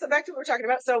 right. So back to what we're talking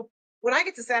about. So when I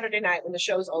get to Saturday night, when the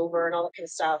show's over and all that kind of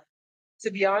stuff,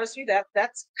 to be honest with you,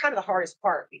 that's kind of the hardest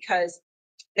part because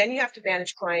then you have to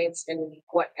manage clients and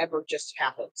whatever just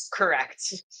happens.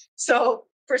 Correct. So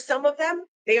for some of them,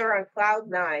 they are on cloud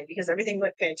nine because everything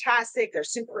went fantastic. They're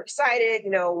super excited. You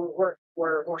know,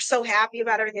 we're so happy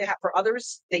about everything. For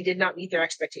others, they did not meet their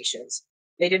expectations.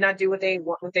 They did not do what they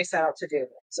set out to do.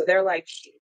 So they're like,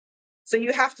 so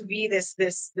you have to be this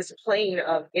plane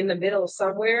of in the middle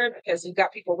somewhere because you've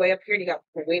got people way up here and you got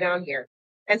people way down here.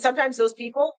 And sometimes those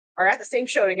people are at the same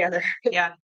show together.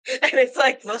 Yeah. And it's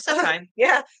like most of the time.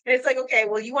 Yeah. And it's like, okay,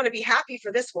 well, you want to be happy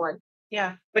for this one.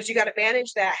 Yeah. But you got to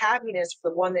manage that happiness for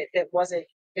the one that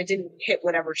didn't hit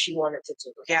whatever she wanted to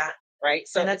do. Yeah. Right.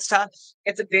 So and that's tough.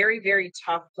 It's a very, very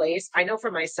tough place. I know for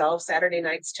myself, Saturday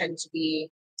nights tend to be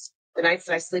the nights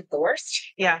that I sleep the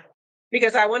worst. Yeah.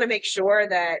 Because I want to make sure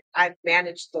that I've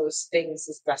managed those things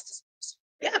as best as possible.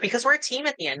 Yeah, because we're a team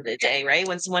at the end of the day, right?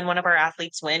 When one of our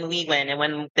athletes win, we win. And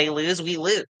when they lose, we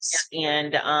lose. Yeah.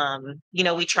 And, you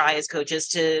know, we try as coaches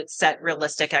to set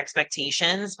realistic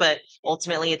expectations, but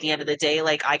ultimately at the end of the day,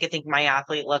 like I could think my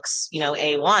athlete looks, you know,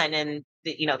 A1 and,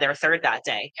 you know, they're third that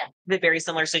day. Yeah. The very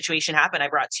similar situation happened. I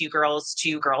brought two girls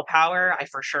to Girl Power. I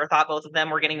for sure thought both of them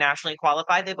were getting nationally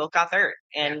qualified. They both got third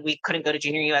and we couldn't go to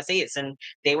Junior USAs and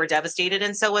they were devastated.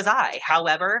 And so was I.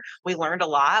 However, we learned a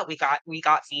lot. We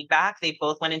got feedback. They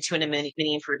both went into a mini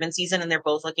improvement season and they're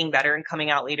both looking better and coming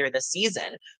out later this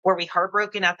season. Were we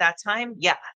heartbroken at that time?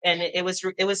 Yeah. And it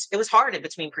was hard in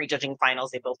between prejudging finals.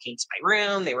 They both came to my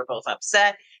room. They were both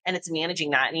upset and it's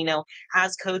managing that. And, you know,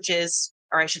 as coaches,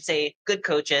 or I should say good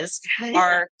coaches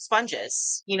are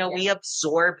sponges. You know, we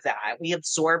absorb that. We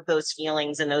absorb those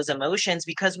feelings and those emotions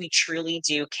because we truly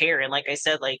do care. And like I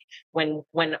said, like when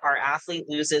our athlete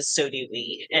loses, so do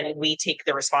we. And we take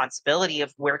the responsibility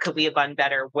of where could we have done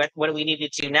better? What do we need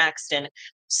to do next? And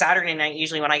Saturday night,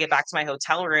 usually when I get back to my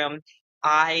hotel room,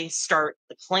 I start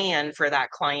the plan for that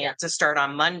client to start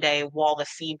on Monday while the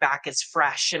feedback is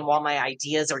fresh and while my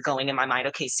ideas are going in my mind.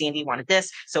 Okay, Sandy wanted this,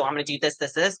 so I'm going to do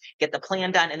this, get the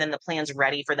plan done, and then the plan's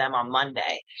ready for them on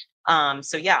Monday.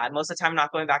 So yeah, most of the time I'm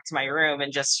not going back to my room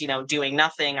and just, you know, doing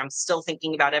nothing. I'm still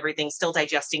thinking about everything, still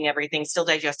digesting everything, still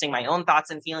digesting my own thoughts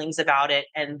and feelings about it,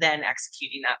 and then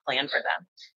executing that plan for them.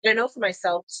 And I know for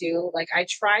myself too, like I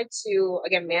try to,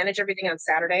 again, manage everything on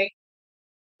Saturday,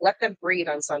 let them breathe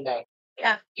on Sunday.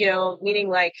 Yeah. You know, meaning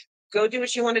like, go do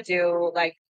what you want to do.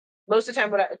 Like most of the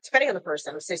time, depending on the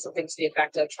person, I would say some things to the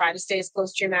effect of try to stay as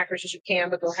close to your macros as you can,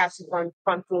 but go have some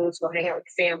fun foods, go hang out with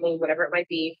your family, whatever it might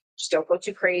be. Just don't go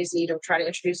too crazy. Don't try to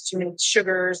introduce too many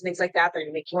sugars and things like that. They're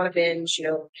going to make you want to binge, you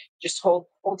know, just hold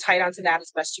tight onto that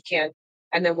as best you can.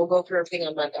 And then we'll go through everything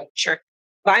on Monday. Sure.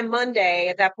 by Monday,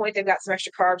 at that point, they've got some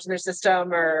extra carbs in their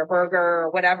system or a burger or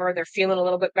whatever. They're feeling a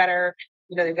little bit better.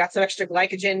 They've got some extra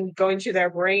glycogen going to their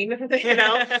brain, and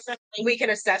we can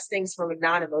assess things from a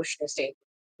non-emotional standpoint.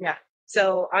 Yeah.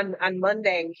 So on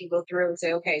Monday, we can go through and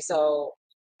say, okay, so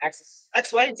X,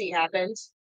 Y, and Z happened.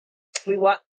 We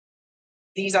want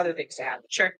these other things to happen.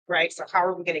 Sure. Right. So how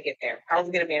are we going to get there? How are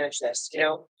we going to manage this?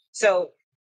 So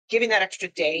giving that extra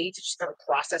day to just kind of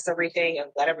process everything and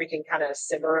let everything kind of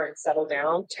simmer and settle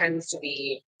down tends to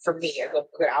be, for me, a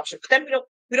good option. But then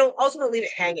we don't ultimately leave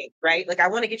it hanging, right? Like I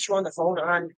want to get you on the phone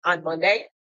on Monday.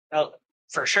 Oh,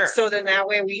 for sure. So then that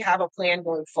way we have a plan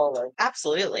going forward.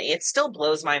 Absolutely. It still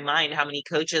blows my mind how many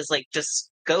coaches like just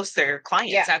ghost their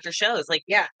clients after shows. Like,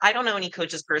 I don't know any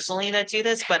coaches personally that do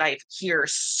this, but I hear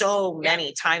so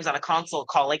many times on a consult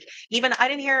call. Like, even I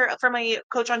didn't hear from my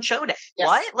coach on show day. Yes.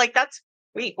 What? Like,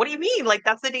 wait, what do you mean? Like,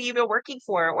 that's the day you've been working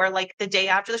for. Or like the day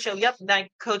after the show. Yep, my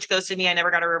coach ghosted me. I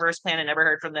never got a reverse plan and never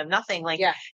heard from them. Nothing. Like,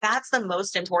 that's the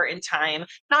most important time,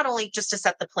 not only just to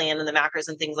set the plan and the macros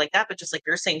and things like that, but just like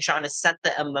you're saying, Shawn, to set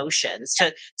the emotions,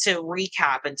 to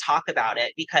recap and talk about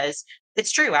it. Because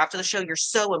it's true. After the show, you're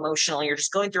so emotional. You're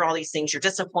just going through all these things. You're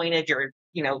disappointed. You're,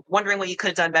 wondering what you could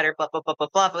have done better, blah, blah, blah, blah,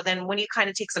 blah. But then when you kind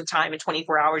of take some time in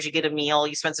 24 hours, you get a meal,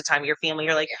 you spend some time with your family,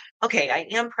 you're like, okay, I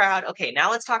am proud. Okay,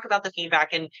 now let's talk about the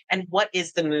feedback and what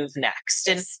is the move next?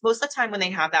 And most of the time when they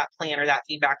have that plan or that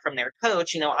feedback from their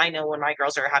coach, I know when my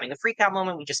girls are having a freak out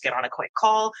moment, we just get on a quick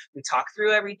call. We talk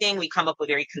through everything. We come up with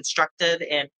very constructive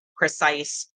and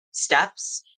precise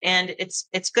steps, and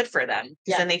it's good for them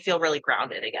because then they feel really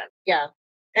grounded again. Yeah.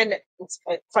 And it's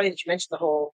funny that you mentioned the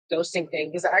whole ghosting thing,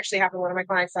 because it actually happened to one of my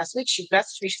clients last week. She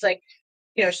messaged me. She's like,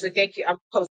 thank you.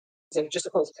 I'm just a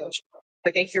post coach.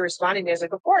 Like, thank you for responding to me. I was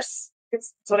like, of course,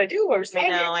 it's what I do. I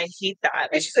know, I hate that.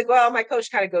 And she's like, well, my coach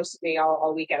kind of ghosted me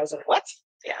all weekend. I was like, what?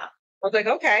 Yeah. I was like,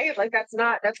 okay, like that's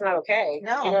not okay.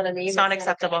 No, you know what I mean? It's not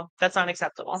acceptable. Okay. That's not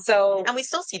acceptable. So, and we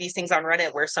still see these things on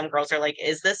Reddit where some girls are like,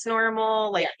 is this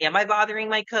normal? Like, am I bothering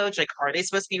my coach? Like, are they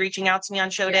supposed to be reaching out to me on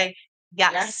show day?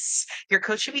 Yes. Your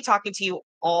coach should be talking to you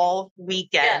all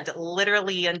weekend,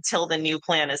 literally until the new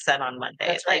plan is set on Monday.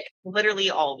 That's right. Like literally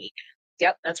all weekend.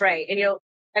 Yep, that's right. And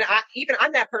and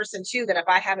I'm that person too, that if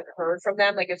I haven't heard from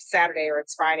them, like it's Saturday or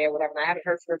it's Friday or whatever, and I haven't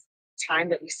heard from time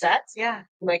that we set. Yeah.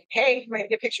 I'm like, hey, might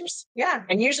get pictures. Yeah.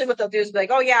 And usually what they'll do is be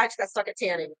like, oh yeah, I just got stuck at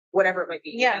tanning, whatever it might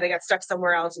be. Yeah. They got stuck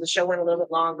somewhere else and the show went a little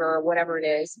bit longer or whatever it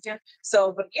is. Yeah.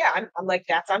 So, but yeah, I'm like,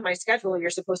 that's on my schedule.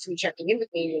 You're supposed to be checking in with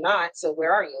me. You're not. So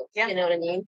where are you? Yeah. You know what I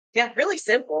mean? Yeah. Really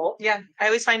simple. Yeah. I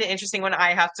always find it interesting when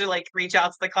I have to like reach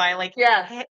out to the client, like,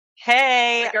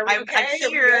 hey, like,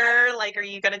 I'm here. Like, are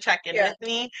you going to check in with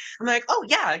me? I'm like, oh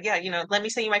yeah. Let me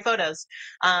send you my photos.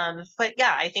 But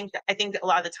yeah, I think a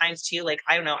lot of the times too, like,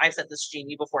 I don't know, I've said this to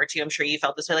Jamie before too. I'm sure you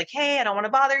felt this way, like, hey, I don't want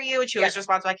to bother you. And she always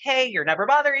responds like, hey, you're never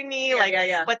bothering me.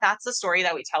 But that's the story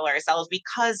that we tell ourselves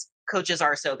because coaches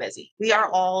are so busy. We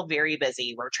are all very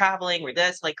busy. We're traveling, we're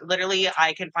this, like literally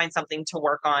I can find something to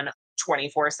work on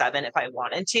 24/7 if I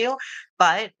wanted to.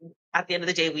 But at the end of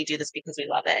the day, we do this because we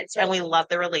love it. And we love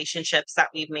the relationships that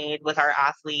we've made with our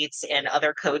athletes and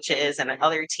other coaches and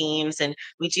other teams. And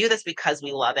we do this because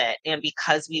we love it and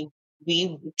because we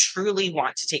truly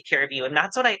want to take care of you. And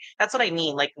that's what I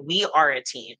mean. Like, we are a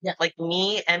team. Like,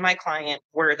 me and my client,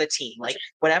 we're the team. Like,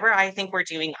 whatever I think we're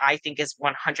doing, I think is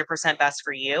 100% best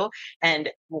for you.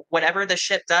 And whatever the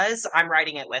ship does, I'm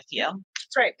riding it with you.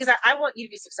 That's right. Because I want you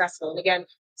to be successful. And again,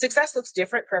 success looks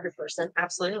different for every person.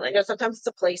 Absolutely. Sometimes it's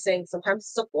a placing, sometimes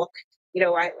it's a book.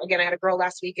 I had a girl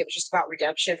last week. It was just about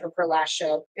redemption from her last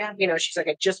show. Yeah. She's like,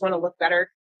 I just want to look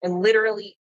better. And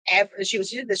literally she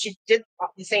did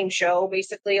the same show,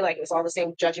 basically. Like, it was all the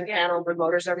same judging panel,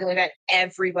 promoters, and everything like that.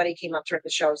 Everybody came up to her at the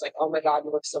show. It was like, oh my God,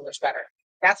 you look so much better.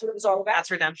 That's what it was all about.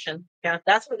 That's redemption. Yeah.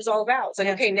 That's what it was all about. It's like,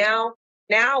 okay, now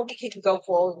we can go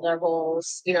forward with their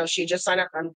goals. She just signed up.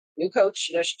 I'm new coach.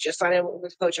 She just signed in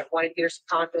with the coach. I wanted to get her some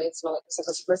confidence and all that stuff.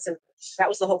 I said, listen, that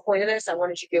was the whole point of this. I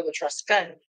wanted you to be able to trust.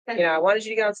 Good. I wanted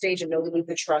you to get on stage and know that we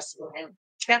could trust you.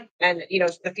 Yeah. And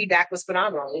the feedback was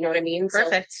phenomenal. You know what I mean?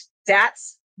 Perfect. So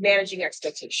that's managing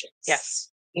expectations.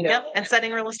 Yes. And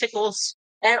setting realistic goals.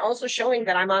 And also showing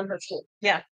that I'm on her team.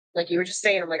 Yeah. Like you were just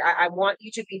saying, I'm like, I want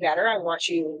you to be better. I want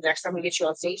you, next time we get you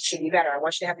on stage, to be better. I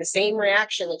want you to have the same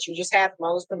reaction that you just had from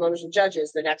all those promoters and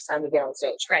judges the next time we get on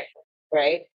stage. Right.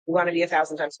 Right. We want to be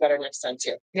 1,000 times better next time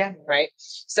too. Yeah. Right.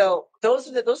 So those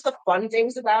are the fun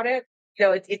things about it.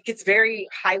 It gets very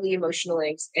highly emotional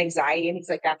anxiety and things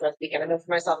like that throughout the weekend. I know for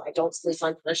myself, I don't sleep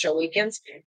on the show weekends.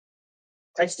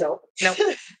 I just don't. Nope.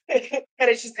 And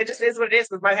it just is what it is.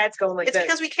 Because my head's going like It's this.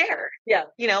 because we care. Yeah.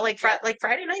 Like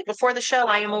Friday night before the show,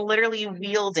 I am literally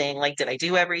wielding, like, did I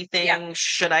do everything? Yeah.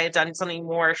 Should I have done something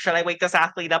more? Should I wake this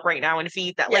athlete up right now and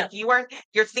feed that? Yeah. Like,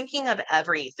 you're thinking of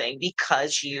everything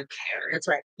because you care. That's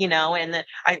right. And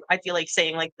I feel like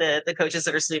saying, like, the coaches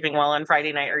that are sleeping well on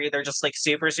Friday night are either just like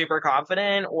super, super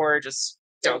confident or just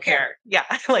don't care. Yeah.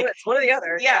 Like, It's one or the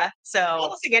other. yeah. I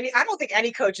So don't think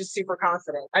any coach is super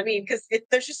confident. I mean, because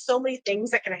there's just so many things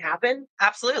that can happen.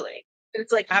 absolutely.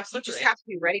 It's like you Absolutely. just have to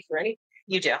be ready for anything.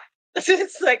 You do.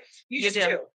 It's like you just do.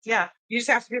 do. Yeah. You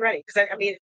just have to be ready. Because I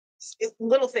mean, it's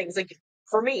little things like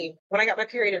for me when I got my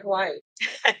period in Hawaii.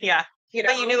 Yeah.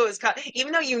 But you knew it was coming.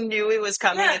 Even though you knew it was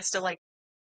coming, Yeah. it's still like,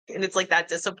 and it's like that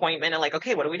disappointment and like,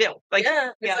 okay, what do we do? Like,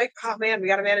 It's like, oh man, we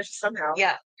got to manage it somehow.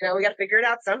 yeah, we got to figure it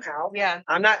out somehow. yeah,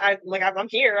 I'm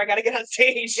here. I got to get on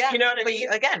stage. yeah. You know what I But mean?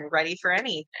 again, ready for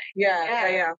anything.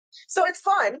 Yeah. So it's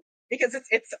fun because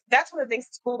it's that's one of the things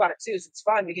that's cool about it too. Is it's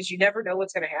fun because you never know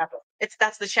what's going to happen.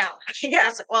 That's the challenge.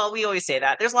 Yeah. Well, we always say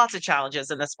that there's lots of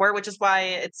challenges in the sport, which is why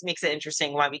it makes it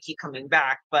interesting why we keep coming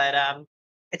back. But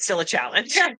it's still a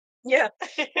challenge. Yeah.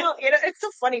 Well, it's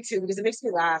so funny too because it makes me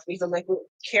laugh because I'm like, we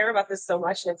care about this so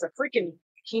much and it's a freaking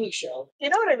bikini show. You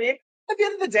know what I mean? At the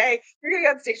end of the day, you're gonna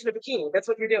get on stage in a bikini. That's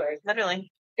what you're doing.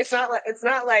 Literally. It's not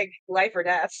like life or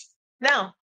death.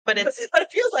 No, but but it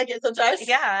feels like it sometimes.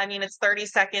 Yeah, I mean, it's 30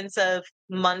 seconds of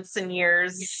months and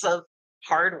years of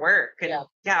hard work. And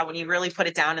when you really put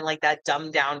it down in like that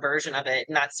dumbed down version of it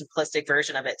and that simplistic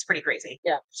version of it, it's pretty crazy.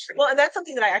 Yeah. Well, and that's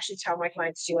something that I actually tell my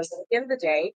clients too, is that at the end of the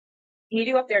day, you need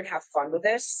to go up there and have fun with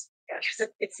this because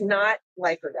it's not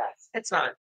life or death. It's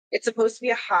not. It's supposed to be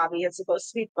a hobby. It's supposed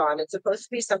to be fun. It's supposed to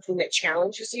be something that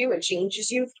challenges you and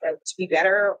changes you to be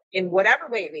better in whatever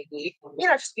way it may be.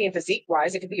 Not just being physique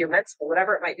wise. It could be your mental,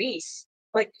 whatever it might be.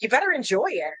 Like you better enjoy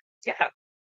it. Yeah.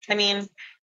 I mean,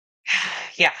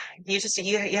 yeah,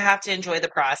 you have to enjoy the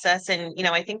process. And,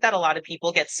 I think that a lot of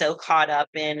people get so caught up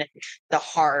in the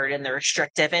hard and the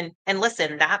restrictive and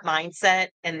listen, that mindset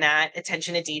and that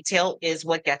attention to detail is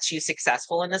what gets you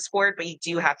successful in the sport. But you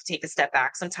do have to take a step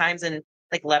back sometimes and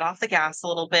like let off the gas a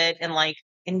little bit and like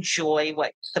enjoy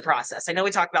the process. I know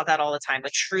we talk about that all the time,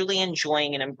 but truly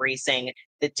enjoying and embracing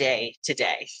the day to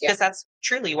day, because that's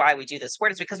truly why we do this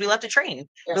sport, is because we love to train.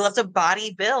 Yes. We love to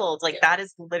body build. Like that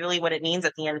is literally what it means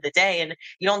at the end of the day. And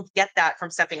you don't get that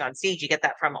from stepping on stage. You get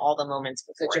that from all the moments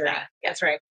before that. That's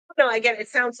right. No, again, it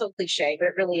sounds so cliche, but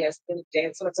it really is.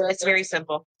 It's very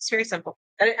simple. It's very simple.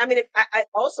 And I mean, I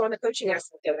also on the coaching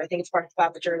aspect of it, I think it's part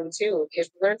about the journey too, because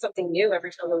we learn something new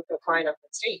every time we go client up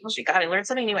on stage. Oh my God, I learn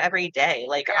something new every day.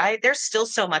 Like there's still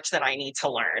so much that I need to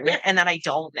learn and that I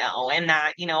don't know. And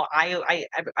that, I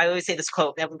always say this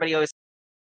quote, I always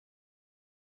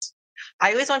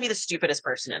want to be the stupidest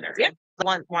person in there. Yeah.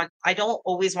 I don't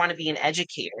always want to be an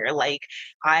educator. Like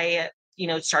I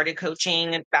started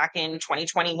coaching back in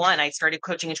 2021. I started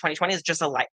coaching in 2020 as just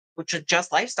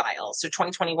just lifestyle. So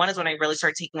 2021 is when I really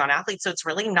started taking on athletes. So it's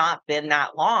really not been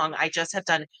that long. I just have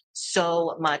done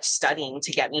so much studying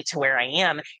to get me to where I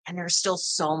am. And there's still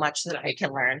so much that I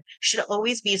can learn. Should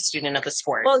always be a student of the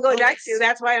sport. Well, going back to,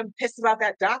 that's why I'm pissed about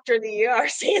that doctor in the ER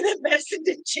saying that medicine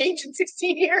didn't change in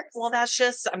 16 years. Well, that's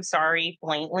just, I'm sorry,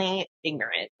 blatantly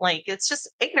ignorant. Like, it's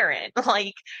just ignorant.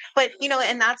 Like, but,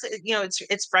 and that's,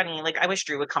 it's funny. Like, I wish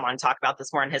Drew would come on and talk about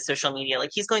this more on his social media.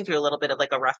 Like, he's going through a little bit of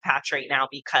like a rough patch right now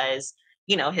because,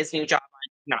 his new job,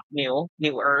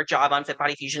 newer job on Fit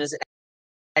Body Fusion is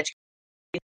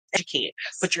educate.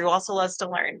 But Drew also loves to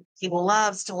learn. He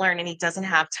loves to learn and he doesn't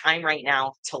have time right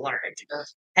now to learn.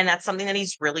 And that's something that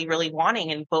he's really, really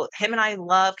wanting. And both him and I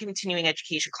love continuing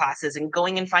education classes and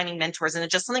going and finding mentors. And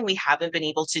it's just something we haven't been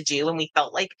able to do. And we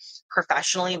felt like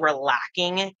professionally we're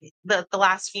lacking the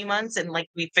last few months. And like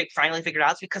we finally figured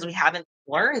out it's because we haven't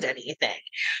learned anything,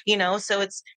 so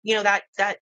it's,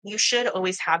 that you should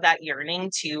always have that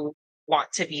yearning to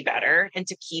want to be better and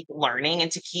to keep learning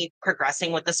and to keep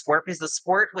progressing with the sport, because the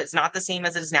sport was not the same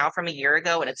as it is now from a year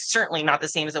ago. And it's certainly not the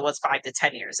same as it was 5 to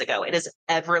 10 years ago. It is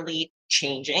everly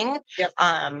changing. Yep.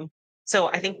 So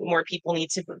I think more people need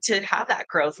to have that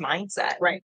growth mindset.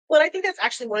 Right. Well, I think that's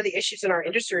actually one of the issues in our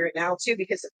industry right now too,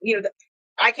 because,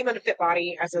 I came into Fit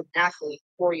Body as an athlete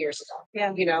 4 years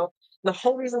ago. Yeah. The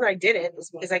whole reason I did it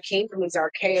was because I came from these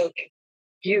archaic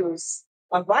views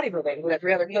of bodybuilding with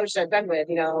every other coach that I've been with,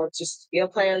 just meal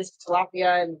plans,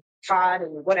 tilapia and cod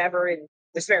and whatever, and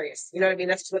asparagus. You know what I mean?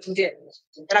 That's just what we did.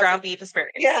 And ground beef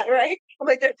asparagus. Yeah, right. I'm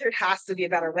like, there has to be a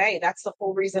better way. That's the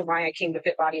whole reason why I came to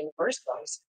Fit Body in the first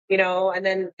place. And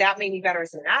then that made me better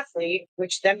as an athlete,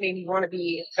 which then made me want to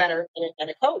be better and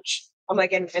a coach. I'm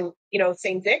like, and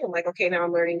same thing. I'm like, okay, now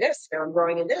I'm learning this. Now I'm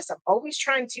growing in this. I'm always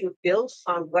trying to build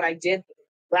on what I did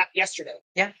yesterday.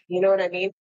 Yeah. You know what I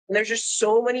mean? And there's just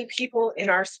so many people in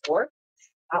our sport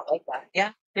not like that.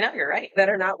 Yeah. You're right. That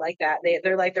are not like that.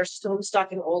 They're still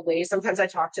stuck in old ways. Sometimes I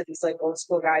talk to these like old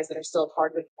school guys that are still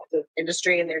part of the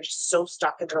industry and they're just so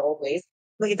stuck in their old ways.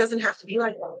 Like it doesn't have to be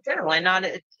like that. No,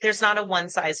 and there's not a one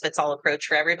size fits all approach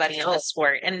for everybody in this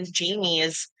sport. And Jamie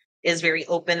is very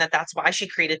open that's why she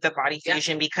created the Body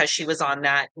Fusion, because she was on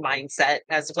that mindset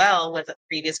as well with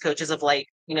previous coaches of like,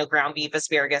 ground beef,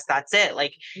 asparagus, that's it.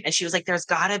 Like, and she was like, there's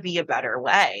gotta be a better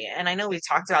way. And I know we've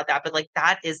talked about that, but like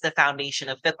that is the foundation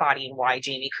of Fit Body and why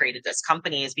Jamie created this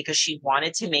company, is because she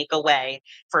wanted to make a way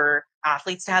for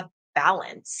athletes to have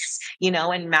balance,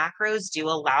 and macros do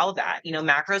allow that.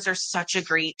 Macros are such a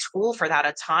great tool for that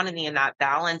autonomy and that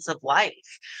balance of life.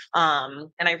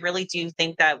 And I really do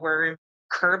think that we're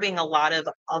curbing a lot of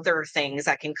other things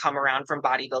that can come around from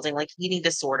bodybuilding, like eating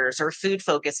disorders or food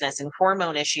focusedness and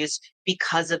hormone issues,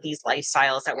 because of these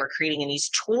lifestyles that we're creating and these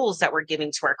tools that we're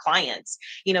giving to our clients.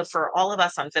 For all of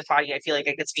us on Fit Body, I feel like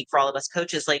I could speak for all of us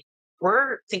coaches, like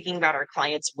we're thinking about our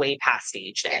clients way past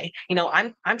stage day.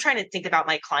 I'm trying to think about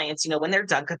my clients, when they're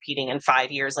done competing in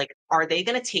 5 years, like, are they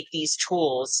going to take these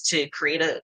tools to create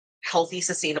a healthy,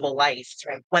 sustainable life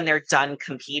when they're done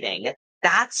competing?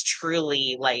 That's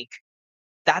truly like,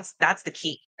 that's the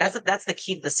key. That's the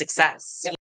key to the success.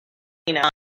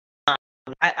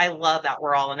 I love that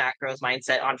we're all in that growth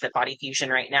mindset on Fit Body Fusion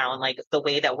right now. And like the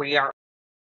way that we are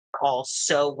all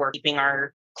we're keeping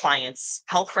our clients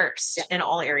health first in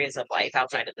all areas of life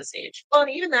outside of the stage. Well,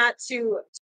 and even that too,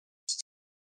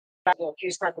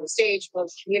 Cuties part of the stage,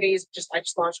 both communities. I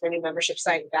just launched my new membership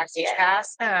site, Backstage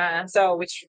Pass. So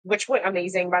which went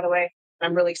amazing, by the way.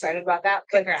 I'm really excited about that.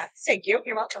 But congrats. Thank you.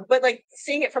 You're welcome. But like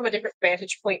seeing it from a different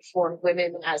vantage point for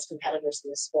women as competitors in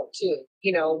the sport too.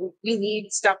 We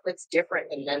need stuff that's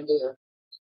different than men do.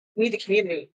 We need the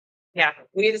community. Yeah.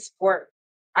 We need the support.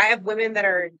 I have women that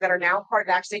are now part of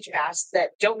Backstage Pass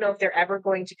that don't know if they're ever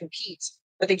going to compete,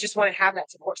 but they just want to have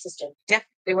that support system. Yeah.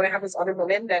 They want to have those other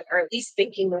women that are at least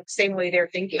thinking the same way they're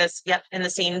thinking. And the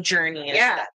same journey.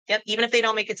 Yeah. Yep. Even if they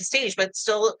don't make it to stage, but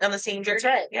still on the same journey.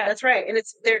 That's right. Yeah. That's right. And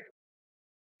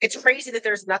it's crazy that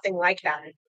there's nothing like that.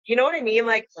 You know what I mean?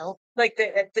 Like, like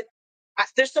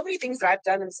there's so many things that I've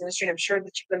done in this industry, and I'm sure that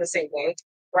you've been the same way,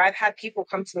 where I've had people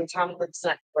come to me and tell me that it's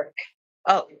not work.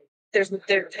 Oh,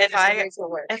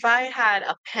 if I had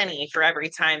a penny for every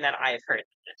time that I've heard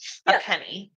a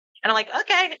penny, and I'm like,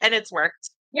 okay, and it's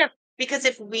worked. Yeah. Because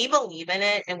if we believe in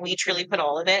it and we truly put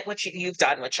all of it, which you've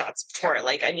done with shots before,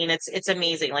 like, I mean, it's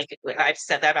amazing. Like I've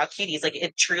said that about Cuties, like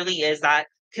it truly is that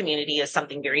community is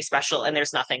something very special and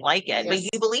there's nothing like it, but you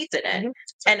believed in it. Mm-hmm.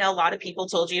 And a lot of people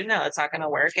told you, no, it's not going to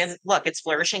work. And look, it's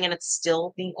flourishing and it's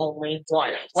still the only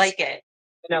one like it,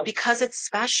 because it's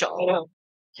special.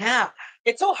 Yeah.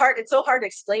 It's so hard to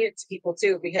explain it to people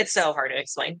too, because it's so hard to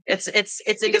explain. It's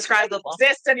indescribable. It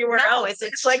exist anywhere else.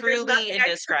 It's like truly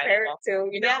indescribable.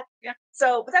 Yeah.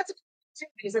 So, but that's too,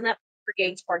 because then that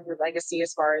regains part of your legacy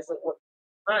as far as like what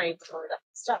mind or that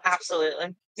stuff.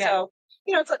 Absolutely. Yeah. So,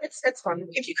 it's fun.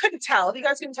 If you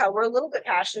guys couldn't tell, we're a little bit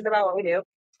passionate about what we do.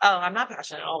 Oh, I'm not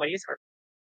passionate always.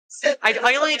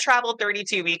 I only traveled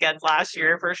 32 weekends last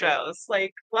year for shows.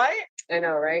 Like, what? I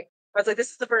know, right? I was like, this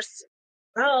is the first.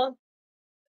 I'm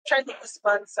trying to think this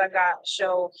month. I got a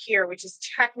show here, which is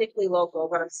technically local,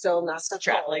 but I'm still not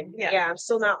traveling. Yeah, I'm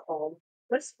still not home.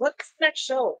 What's the next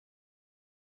show?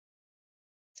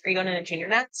 Are you going to Junior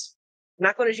Nets? I'm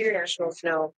not going to Junior Nationals.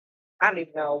 No, I don't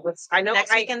even know.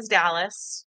 Next weekend's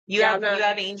Dallas. You have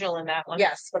Angel in that one.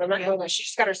 Yes, but I'm not going there. She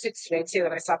just got her suits today too,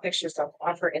 and I saw pictures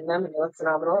of her in them, and they look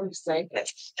phenomenal. I'm just saying.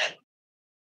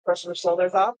 Brushing her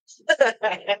shoulders off.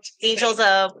 Angel's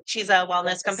she's a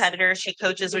wellness competitor. She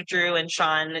coaches with Drew and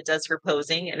Shawn, does her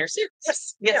posing in her suits.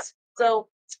 Yes. Yeah. So,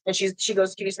 and she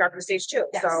goes to Cuties Scarf for the stage too.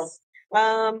 Yes.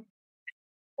 So,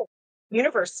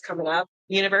 Universe is coming up.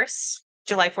 Universe,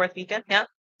 July 4th weekend. Yeah.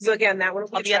 So again, that one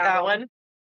I'll be at that one.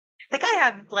 I think I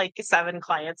have like 7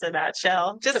 clients in that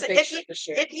show. Just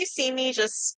if you see me,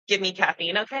 just give me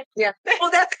caffeine, okay? Yeah. Well,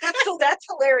 that's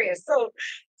hilarious. So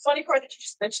funny part that you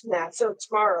just mentioned that. So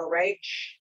tomorrow, right?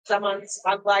 So I'm on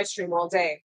live stream all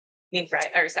day. You mean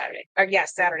Friday or Saturday?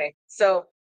 Yes, Saturday. So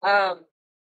I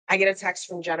get a text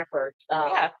from Jennifer.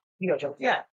 Jennifer.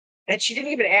 Yeah. And she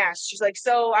didn't even ask. She's like,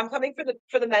 so I'm coming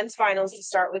for the men's finals to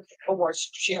start with awards.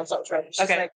 She helps out with right. She's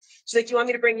like, do you want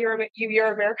me to bring your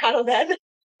Americano then?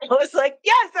 I was like,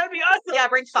 yes, that'd be awesome. Yeah,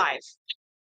 bring 5.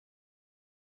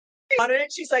 wanted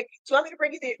it. She's like, "Do you want me to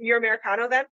bring you your Americano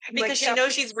then?" I'm like, Because she "Yeah, knows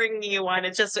please." she's bringing you one.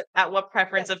 It's just at what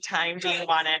preference of time do you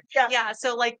want it? Yeah. Yeah.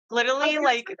 So like literally Oh,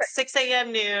 like perfect. 6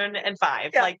 a.m., noon, and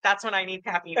 5. Yeah. Like that's when I need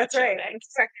caffeine. That's at show right. day. That's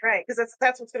exactly right. Because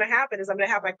that's what's going to happen is I'm going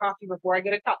to have my coffee before I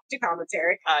get to do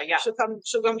commentary. Yeah. She'll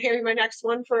come hand me my next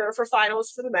one for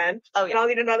finals for the men. Oh And yeah. I'll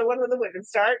need another one when the women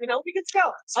start. You know, we can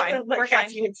go. It's fine. My We're fine.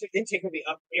 caffeine intake will be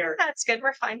up here. That's good.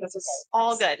 We're fine. That's okay. It's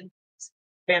all good.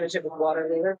 Manage it with water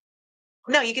later.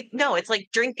 No, you could no, it's like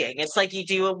drinking. It's like you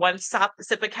do a one sip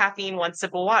of caffeine, one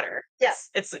sip of water. Yes.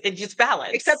 It's just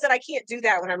balance. Except that I can't do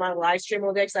that when I'm on a live stream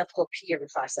all day because I have to go pee every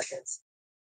 5 seconds.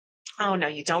 Oh no,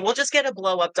 you don't. We'll just get a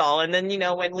blow up doll, and then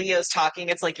when Leo's talking,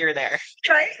 it's like you're there.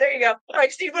 Right, there you go. All right,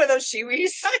 just need one of those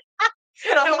shiwis.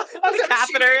 And I'll have The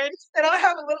catheter in. and I'll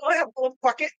have a little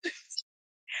bucket.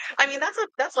 I mean,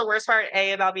 that's the worst part.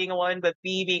 A, about being a woman, but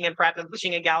B, being in prep and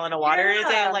pushing a gallon of water is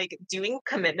like doing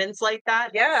commitments like that.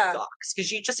 Yeah. Sucks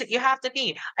because you have to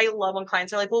pee. I love when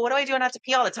clients are like, "Well, what do I do? And I have to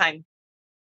pee all the time."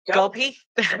 Go pee.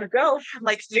 Go.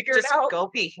 Like Figure it just out. go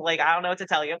pee. Like I don't know what to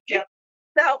tell you. Yeah.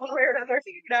 Now one way or another,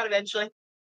 figure Figure it out eventually.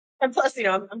 And plus,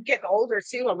 I'm getting older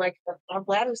too. I'm like, I'm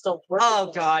glad I'm still working.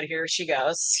 Oh God, here she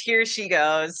goes. Here she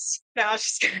goes. Now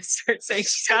she's gonna start saying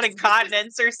she's got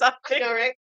incontinence or something. All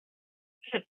right.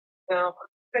 No,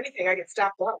 if anything, I get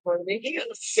stopped up more than he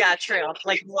does. Yeah, true.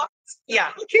 Like,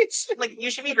 yeah, like you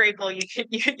should be grateful.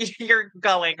 You're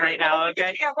going right now.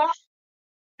 Okay.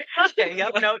 Okay.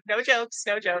 Yep. No jokes.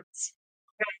 No jokes.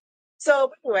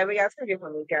 So anyway, we got a pretty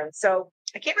good weekend. So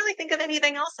I can't really think of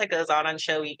anything else that goes on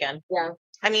show weekend. yeah.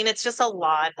 I mean, it's just a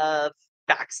lot of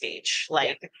backstage.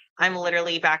 Like I'm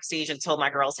literally backstage until my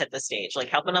girls hit the stage, like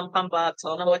helping them pump up,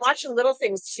 telling them what. Watching little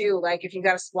things too, like if you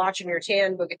got a splotch in your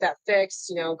tan, go get that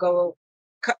fixed. Go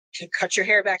cut your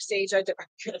hair backstage. I've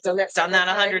done that. Done that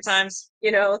 100 times.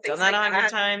 Done that 100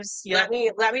 times. Yeah.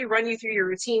 Let me run you through your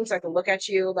routine so I can look at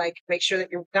you, like make sure that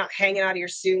you're not hanging out of your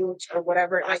suit or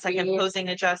whatever it might second be. posing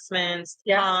adjustments.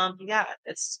 Yeah.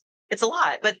 It's a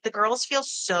lot, but the girls feel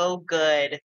so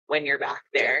good when you're back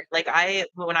there. Like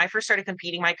when I first started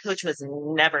competing, my coach was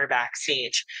never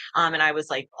backstage. And I was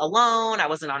like alone. I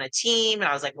wasn't on a team, and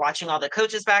I was like watching all the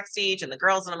coaches backstage and the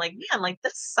girls. And I'm like, man, like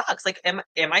this sucks. Like, am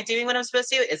I doing what I'm supposed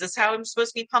to? Is this how I'm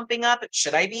supposed to be pumping up?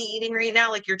 Should I be eating right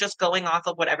now? Like you're just going off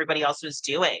of what everybody else was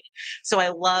doing. So I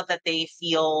love that they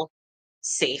feel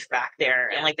safe back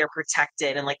there and like they're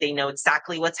protected and like they know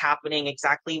exactly what's happening,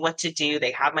 exactly what to do.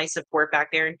 They have my support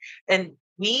back there. And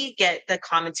we get the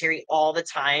commentary all the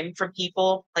time from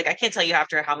people. Like I can't tell you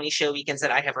after how many show weekends that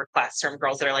I have requests from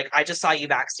girls that are like, I just saw you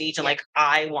backstage and like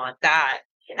I want that.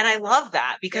 And I love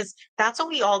that because that's what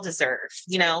we all deserve.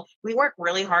 We work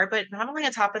really hard, but not only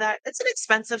on top of that, it's an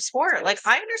expensive sport. Like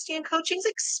I understand coaching's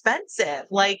expensive.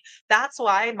 Like that's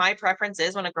why my preference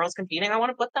is when a girl's competing, I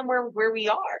want to put them where we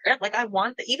are. Like I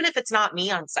want even if it's not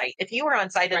me on site. If you were on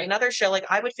site at another show, like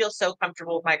I would feel so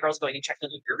comfortable with my girls going and checking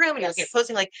into your room and looking at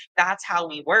posting. Like that's how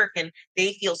we work, and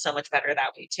they feel so much better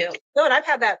that way too. No, and I've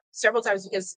had that several times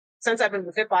because since I've been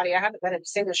with Fit Body, I haven't been at a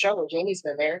single show where Jamie's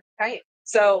been there. Right.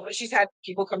 So she's had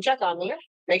people come check on me,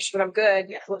 make sure that I'm good.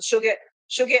 Yeah. Well, she'll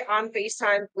get on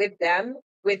FaceTime with them,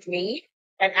 with me,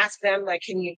 and ask them like,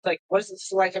 can you what does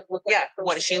this like look like? Yeah.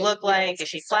 What does she look like? Is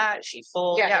she flat? Is she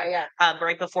full? Yeah.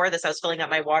 Right before this, I was filling up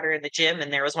my water in the gym,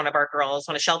 and there was one of our girls,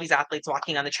 one of Shelby's athletes,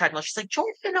 walking on the treadmill. She's like,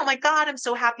 Jordan, oh my God, I'm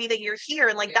so happy that you're here.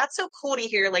 And like, that's so cool to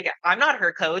hear. Like, I'm not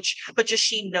her coach, but just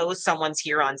she knows someone's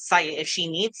here on site if she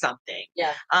needs something.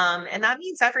 Yeah. And that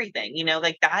means everything,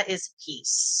 like that is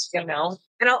peace, And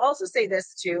I'll also say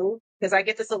this too, because I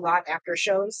get this a lot after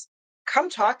shows.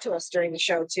 Come talk to us during the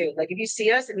show too. Like if you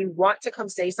see us and you want to come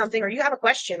say something or you have a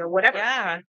question or whatever,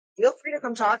 feel free to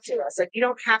come talk to us. Like you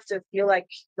don't have to feel like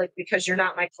because you're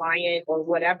not my client or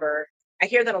whatever. I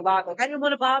hear that a lot. Like I didn't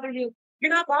want to bother you. You're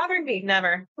not bothering me.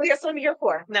 Never. Well, that's what I'm here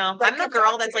for. No, I'm the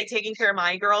girl that's like taking care of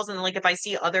my girls. And like, if I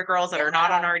see other girls that are not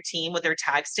on our team with their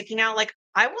tags sticking out, like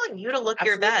I want you to look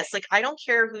your best. Like, I don't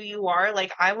care who you are.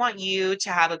 Like, I want you to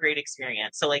have a great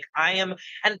experience. So like and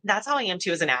that's how I am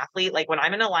too as an athlete. Like when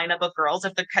I'm in a lineup of girls,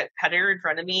 if the competitor in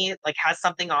front of me like has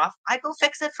something off, I go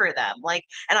fix it for them. Like,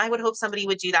 and I would hope somebody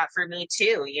would do that for me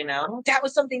too, That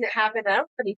was something that happened. I don't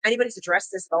think anybody's addressed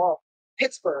this at all.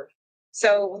 Pittsburgh.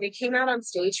 So when they came out on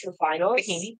stage for finals,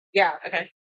 Bikini? Yeah. Okay.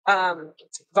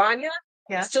 Vanya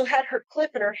Yeah. still had her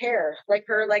clip in her hair, like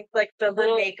her like the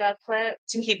little makeup clip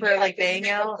to keep her like bang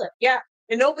out. Yeah.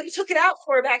 And nobody took it out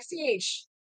for her backstage.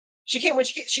 She came when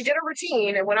she did a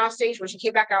routine and went off stage. When she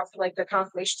came back out for like the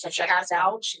confirmation stuff, she has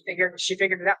out. She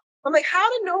figured it out. I'm like, how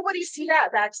did nobody see that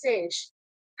backstage?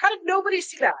 How did nobody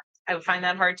see that? I would find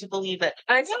that hard to believe it.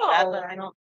 I know.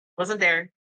 But wasn't there.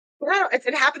 Well,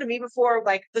 it happened to me before.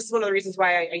 Like, this is one of the reasons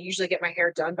why I usually get my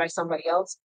hair done by somebody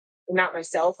else, not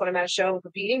myself, when I'm at a show and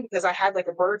competing, because I had like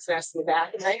a bird's nest in the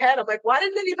back of my head. I'm like, why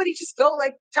didn't anybody just go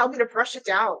like tell me to brush it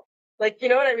down? Like, you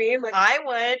know what I mean? Like, I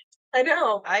would. I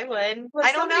know. I would. Well,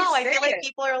 I don't somebody know. I say feel like it.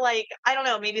 people are like, I don't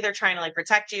know, maybe they're trying to like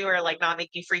protect you or like not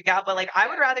make you freak out. But like, I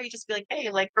would rather you just be like, hey,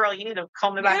 like, girl, you need to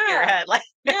comb the back of your Yeah. head. Like,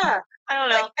 Yeah. I don't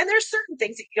know. Like, and there's certain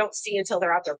things that you don't see until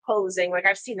they're out there posing. Like,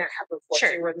 I've seen that happen before,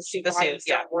 Sure. too, where the suit The bottoms suits,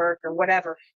 yeah. don't work or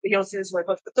whatever. But you don't see this way.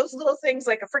 But those little things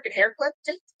like a freaking hair clip,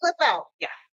 just clip out.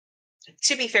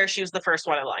 To be fair, she was the first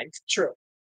one in line. True.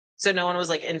 So no one was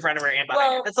like in front of her and behind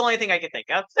her. Well- That's the only thing I could think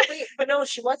of. But no,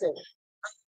 she wasn't.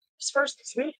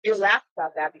 First, you laugh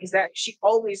about that because that she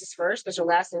always is first, because her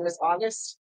last name is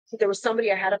August. There was somebody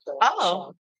ahead of her.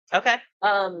 Oh, okay.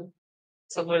 Um,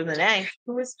 So what is the name?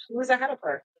 who was ahead of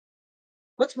her?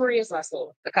 What's Maria's last name?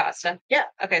 Acosta. Yeah.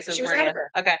 Okay, so She it's was ahead Maria. of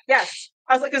her. Okay. Yes.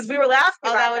 I was like, because we were laughing Oh,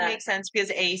 about that would make sense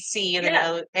because AC and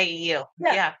then AEU.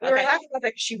 Yeah. we were Okay. laughing about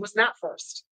that 'cause she was not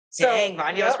first. So, Dang,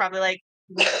 Vanya was probably like,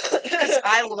 because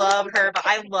I love her, but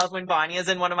I love when Vanya's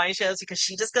in one of my shows because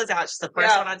she just goes out. She's the first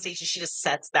Yeah. one on stage and she just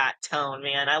sets that tone,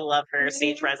 man. I love her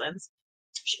stage presence.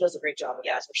 She does a great job.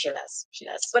 Yeah, she does. She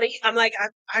does. But I'm like,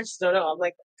 I just don't know. I'm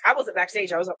like, I wasn't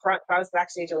backstage. I was up front. If I was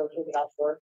backstage, I would have moved it out for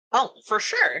her. Oh, for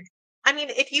sure. I mean,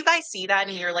 if you guys see that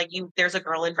and you're like, there's a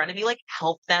girl in front of you, like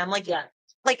help them. Like, Yeah.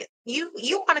 like you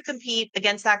want to compete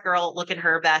against that girl, look at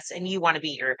her best, and you want to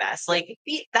be your best. Like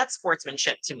that's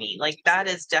sportsmanship to me. Like that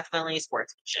is definitely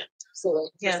sportsmanship. Absolutely.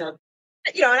 Yeah. So,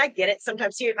 you know, and I get it.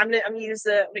 Sometimes here, I'm gonna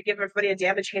give everybody a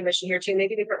damage commission here too.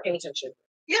 Maybe they weren't paying attention.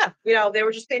 Yeah, You know, they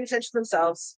were just paying attention to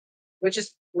themselves, which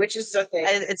is a thing.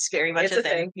 it's very much It's a a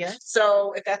thing. thing. Yeah.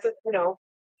 So if that's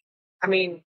I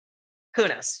mean, Who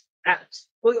knows?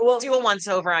 we'll Do a once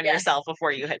over on Yeah. yourself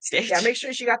before you hit stage. yeah, make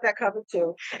sure she got that covered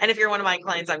too. And if you're one of my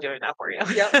clients, I'm doing that for you.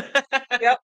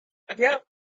 Yep. Yep.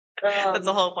 That's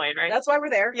the whole point, right? That's why we're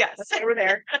there. Yes. That's why we're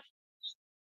there.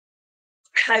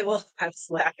 I was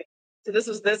laughing. So this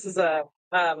is a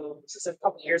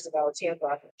couple years ago in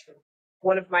Tampa.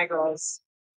 One of my girls,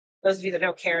 those of you that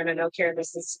know Karen, I know Karen.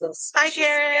 This. Hi,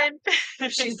 Karen.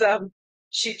 She's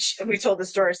she we told the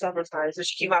story several times. So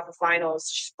she came out for finals.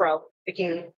 She's pro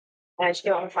bikini, and she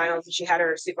came out for finals and she had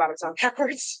her suit bottoms on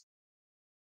backwards.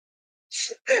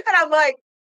 And I'm like,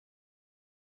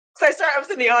 so I was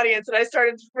in the audience and I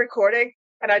started recording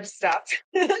and I just stopped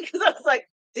because I was like,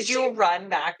 Did you run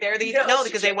back there? No, No, she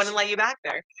because they can't. wouldn't let you back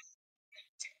there.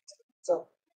 so.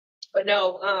 But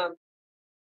no,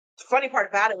 the funny part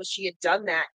about it was she had done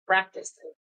that practice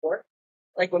before.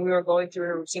 Like when we were going through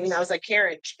her routine, I was like,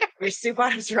 Karen, your suit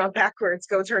bottoms are on backwards.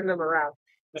 Go turn them around.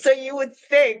 So you would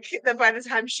think that by the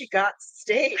time she got to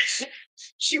stage,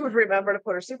 she would remember to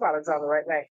put her suit bottoms on the right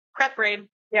way. Prep brain.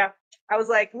 I was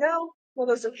like, no. Well,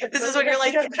 those are, This is when you're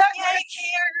like, yeah, yay,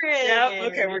 Karen. yeah,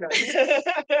 okay, we're done.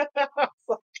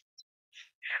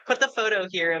 Put the photo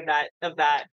here of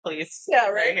that, please. Yeah,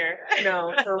 right. here.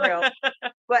 No, for real.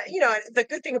 But the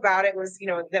good thing about it was,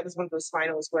 that was one of those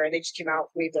finals where they just came out,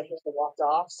 waved their hands and walked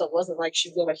off. So it wasn't like she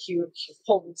did a huge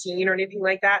whole routine or anything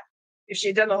like that. If she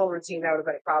had done the whole routine, that would have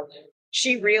been a problem.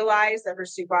 She realized that her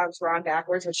suit bottoms were on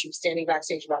backwards when she was standing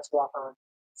backstage about to walk on.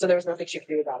 So there was nothing she could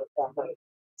do about it at that point.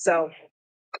 So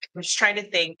I'm just trying to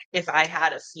think if I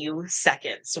had a few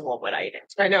seconds, what would I do?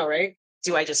 I know, right?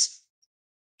 Do I just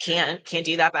can't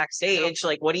do that backstage?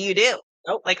 Like, what do you do?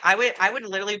 Nope. Like, I would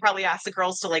literally probably ask the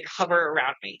girls to like hover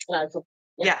around me.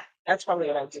 Yeah. That's probably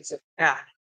what I would do. So Yeah.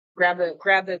 grab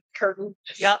the curtain.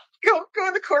 Yep. Go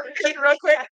in the curtain real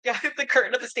quick. Yeah. The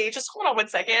curtain of the stage. Just hold on 1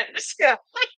 second. Yeah,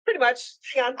 pretty much.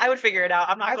 Hang on. I would figure it out.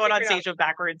 I'm not I'd going on figure it stage with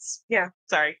backwards. Yeah.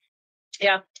 Sorry.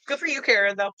 Yeah. Good for you,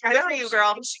 Karen, though. I Good know. for you,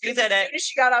 girl. She You did did As it. soon as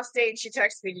she got off stage, she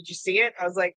texted me, "Did you see it?" I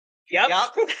was like, "Yep."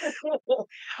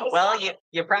 Well,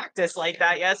 you practiced like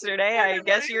that yesterday. I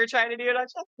guess you were trying to do it on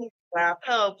Chuck. Wow.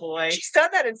 Oh boy. She's done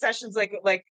that in sessions like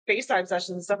FaceTime sessions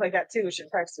and stuff like that too. She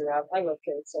texts me that. I love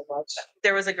Kate so much.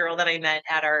 There was a girl that I met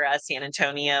at our San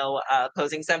Antonio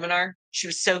posing seminar. She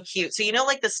was so cute. So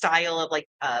like the style of like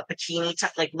bikini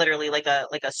top, like literally like a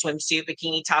swimsuit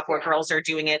bikini top where girls are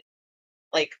doing it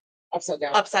like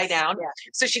Upside down. Yeah.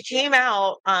 So she came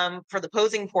out for the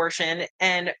posing portion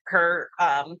and her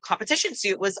competition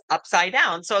suit was upside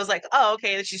down. So I was like, oh,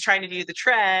 okay, she's trying to do the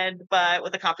trend, but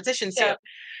with a competition suit. Yeah.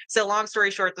 So long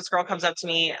story short, this girl comes up to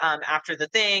me after the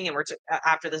thing and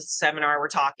after the seminar, we're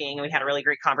talking and we had a really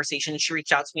great conversation. She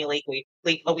reached out to me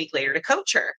a week later to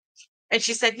coach her. And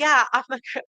she said, yeah,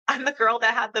 I'm the girl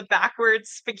that had the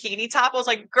backwards bikini top. I was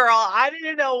like, girl, I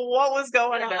didn't know what was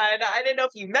going on. I didn't know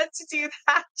if you meant to do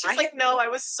that. She's like, no, I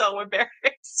was so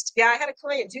embarrassed. Yeah, I had a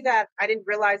client do that. I didn't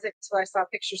realize it until I saw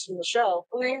pictures from the show.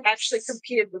 We actually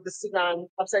competed with the suit on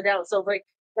upside down. So like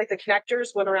the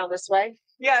connectors went around this way.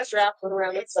 Yeah, strap went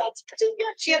around this way. Yeah,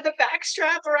 she had the back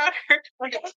strap around her.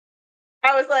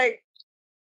 I was like,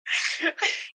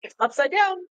 upside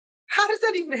down. How does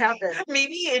that even happen?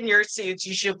 Maybe in your suits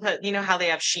you should put, you know how they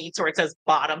have sheets where it says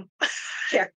bottom?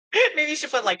 Yeah. Maybe you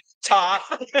should put like top,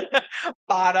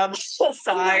 bottom,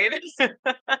 side.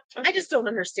 I just don't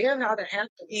understand how that happens.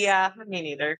 Yeah, me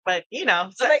neither. But you know,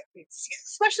 so like,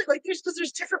 especially like there's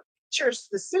different pictures to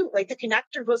the suit. Like the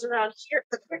connector goes around here,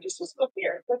 the connector's supposed to go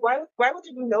here. Like why would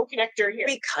there be no connector here?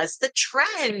 Because the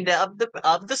trend of the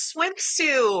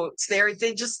swimsuits.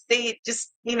 They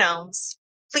just you know.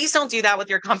 Please don't do that with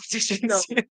your competitions.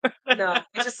 No, it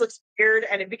just looks weird,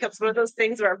 and it becomes one of those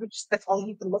things where that's all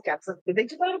you can look at. So did they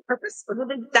do that on purpose? Or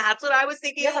that's what I was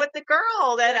thinking with the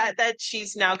girl that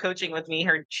she's now coaching with me.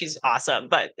 She's awesome,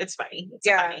 but it's funny. It's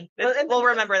funny. We'll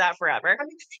remember that forever. I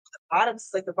mean,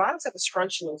 the bottoms have a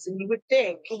scrunch in them, so you would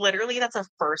think. Literally, that's the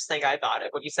first thing I thought of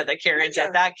when you said that Karen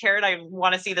did that. Karen, I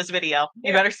want to see this video.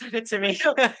 You better send it to me.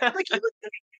 Like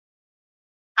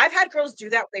I've had girls do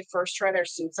that when they first try their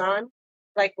suits on.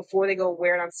 Like before they go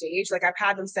wear it on stage, like I've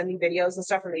had them send me videos and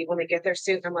stuff, and when they get their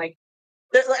suit, I'm like,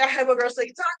 I have a girl say,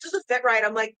 "It's not just fit right."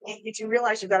 I'm like, "Did you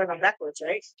realize you got it on backwards,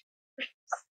 right?"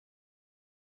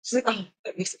 She's like, "Oh,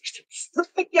 that makes sense."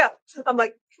 Like, yeah, I'm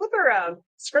like, flip around.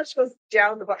 Scrunch goes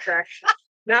down the butt crack,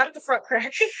 not at the front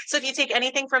crack. So if you take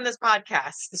anything from this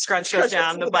podcast, the scrunch goes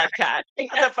down the butt crack.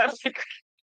 Just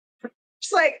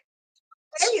like,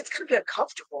 hey, it's gonna get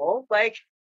comfortable. Like.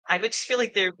 I would just feel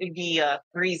like there would be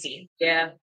breezy.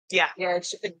 Yeah. Yeah.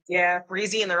 Yeah.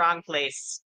 Breezy in the wrong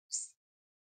place.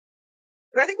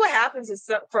 But I think what happens is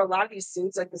for a lot of these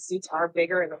suits, like the suits are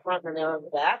bigger in the front than they are in the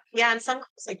back. Yeah, and some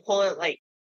girls like pull it like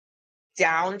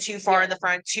down too far in the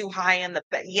front, too high in the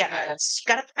back. Yeah, you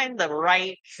gotta find the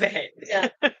right fit. Yeah.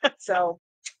 So,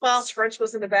 well, scrunch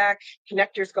goes in the back,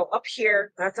 connectors go up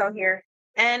here, not down here.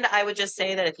 And I would just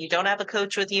say that if you don't have a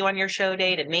coach with you on your show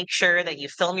day, to make sure that you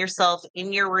film yourself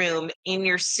in your room, in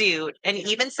your suit, and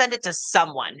even send it to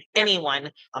someone, anyone,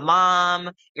 a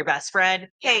mom, your best friend.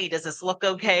 Hey, does this look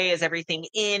okay? Is everything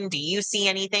in? Do you see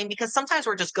anything? Because sometimes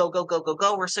we're just go, go, go, go,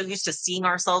 go. We're so used to seeing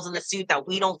ourselves in the suit that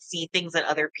we don't see things that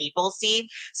other people see.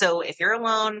 So if you're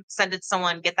alone, send it to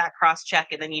someone, get that cross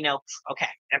check, and then okay,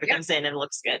 everything's in and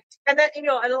looks good. And then, and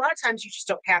a lot of times you just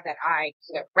don't have that eye,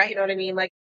 right? You know what I mean?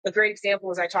 Like, a great example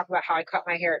was I talk about how I cut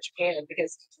my hair at Japan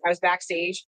because I was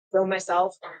backstage, filmed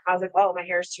myself. I was like, oh, my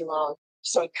hair is too long.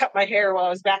 So I cut my hair while I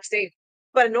was backstage.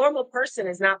 But a normal person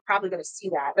is not probably going to see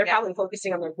that. They're probably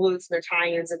focusing on their glutes and their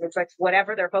tie-ins and it's like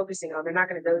whatever they're focusing on. They're not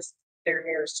going to notice their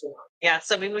hair is too long. Yeah,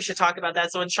 so maybe we should talk about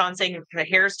that. So when Shawn's saying the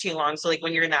hair is too long, so like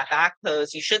when you're in that back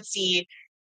pose, you should see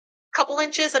couple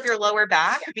inches of your lower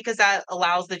back because that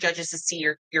allows the judges to see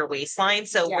your waistline.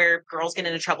 So where girls get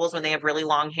into trouble is when they have really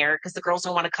long hair because the girls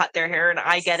don't want to cut their hair. And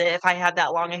I get it. If I had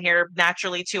that long hair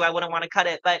naturally too, I wouldn't want to cut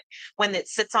it. But when it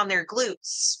sits on their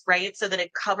glutes, right? So that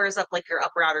it covers up like your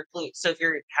upper outer glutes. So if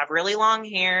you have really long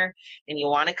hair and you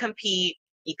want to compete,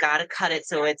 you got to cut it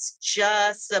so it's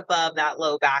just above that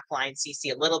low back line. So you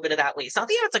see a little bit of that waist. Not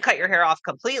that you have to cut your hair off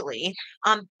completely.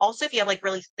 Also, if you have like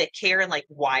really thick hair and like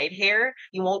wide hair,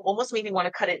 you won't almost maybe want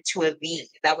to cut it to a V.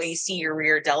 That way you see your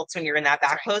rear delts when you're in that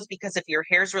back pose, because if your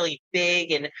hair's really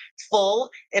big and full,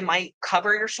 it might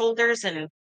cover your shoulders and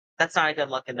that's not a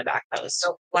good look in the back pose.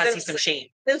 So let's see some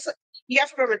shape. You have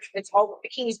to remember it's all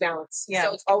bikini's balance. Yeah.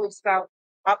 So it's always about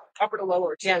upper to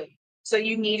lower too. Yeah. So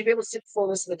you need to be able to see the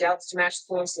fullness of the delts to match the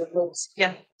fullness of the glutes.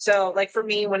 Yeah. So like for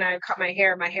me, when I cut my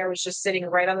hair was just sitting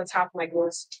right on the top of my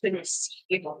glutes.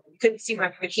 You couldn't see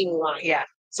my bikini line. Yeah.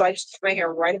 So I just cut my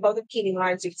hair right above the bikini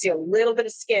line so you can see a little bit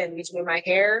of skin between my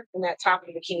hair and that top of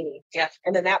the bikini. Yeah.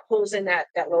 And then that pulls in that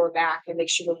lower back and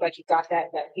makes you look like you got that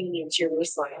bikini into your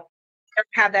waistline. You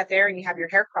have that there and you have your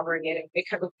hair covering it, it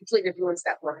kind of completely ruins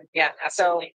that line. Yeah.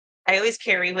 Absolutely. So I always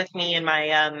carry with me in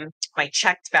my my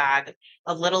checked bag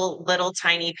a little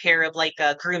tiny pair of like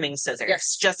grooming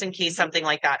scissors, just in case something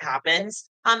like that happens.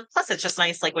 Plus it's just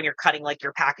nice, like when you're cutting like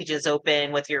your packages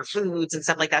open with your foods and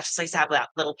stuff like that, it's just nice to have that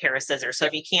little pair of scissors. So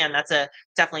if you can, that's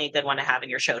definitely a good one to have in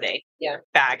your show day. Yeah.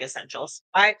 Bag essentials.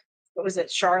 What was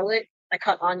it? Charlotte? I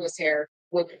cut Anya's hair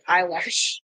with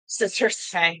eyelash scissors.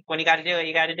 Okay. When you got to do it,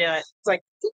 you got to do it. It's like,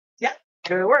 yeah.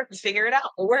 It works. Figure it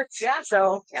out. It works. Yeah.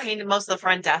 So, I mean, most of the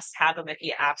front desks have them if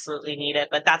you absolutely need it,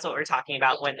 but that's what we're talking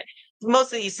about when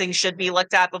most of these things should be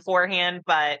looked at beforehand,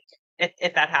 but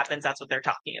if that happens, that's what they're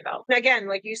talking about. And again,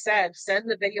 like you said, send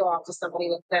the video off to somebody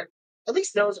that at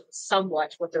least knows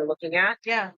somewhat what they're looking at.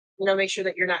 Yeah. Make sure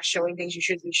that you're not showing things you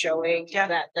shouldn't be showing.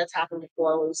 Yeah. That's happened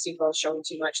before when we see girls showing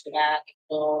too much the back,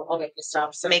 all that good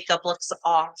stuff. So makeup looks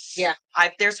off. Yeah.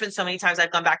 There's been so many times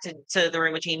I've gone back to the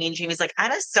room with Jamie, and Jamie's like, I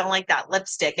just don't like that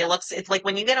lipstick. It's like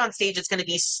when you get on stage, it's going to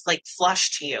be like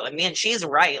flush to you. And man, she's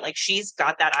right. Like she's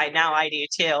got that eye now. I do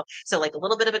too. So like a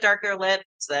little bit of a darker lip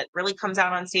so that really comes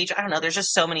out on stage. I don't know. There's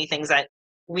just so many things that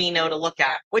we know to look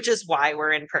at, which is why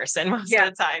we're in person most of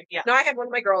the time. Yeah. No, I had one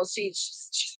of my girls. She's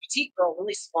a petite girl,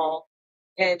 really small.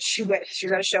 And she was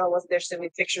at a show. I wasn't there. She sent me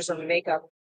pictures of the makeup,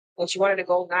 and she wanted a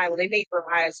golden eye. Well, they made her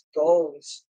eyes gold,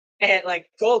 and like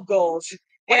gold.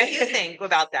 What do you think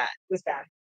about that? It was bad.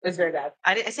 It was very bad.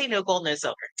 I say no gold, no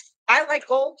silver. I like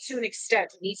gold to an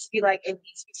extent. It needs to be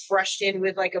brushed in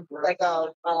with like a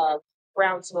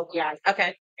brown smoky eye.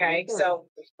 Okay. Okay. So,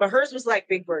 but hers was like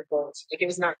Big Bird gold. Like it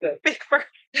was not good. Big Bird.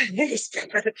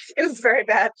 It was very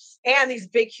bad. And these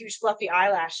big, huge, fluffy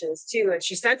eyelashes too. And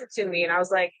she sent it to me, and I was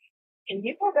like, can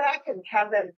you go back and have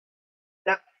them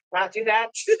not do that?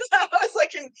 I was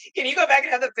like, can you go back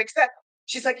and have them fix that?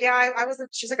 She's like, yeah, I wasn't.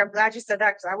 She's like, I'm glad you said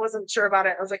that because I wasn't sure about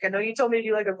it. I was like, I know you told me to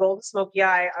do like a gold smoky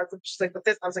eye. She's like, but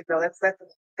this. I was like, no, that's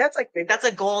like big. That's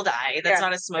a gold eye. That's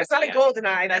not a smoky. It's not a golden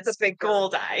eye. That's a big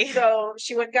gold eye. So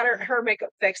she went and got her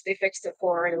makeup fixed. They fixed it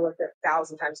for her, and it looked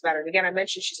 1,000 times better. And again, I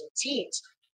mentioned she's in teens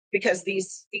because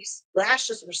these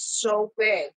lashes were so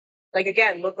big. Like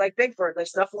again, look like Big Bird, like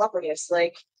Snuffleupagus,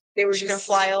 like. They were just gonna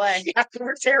fly away. Yeah, they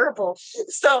were terrible.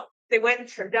 So they went and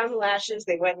trimmed down the lashes.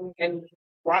 They went and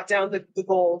brought down the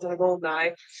gold and the golden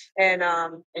eye, and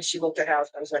she looked at how it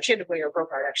was. She had to play her pro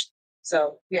card actually.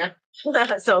 So yeah, so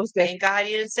it was good. Thank God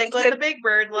you didn't stick with the Big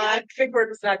Bird look. Yeah, Big Bird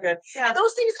was not good. Yeah, and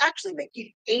those things actually make you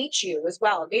age you as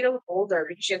well. It made her look older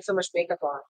because she had so much makeup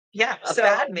on. Yeah, a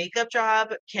bad makeup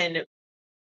job can.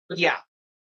 Yeah,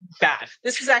 bad.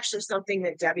 This was actually something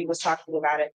that Debbie was talking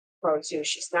about it. Pro too.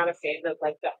 She's not a fan of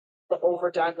like the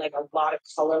overdone, like a lot of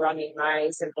color on the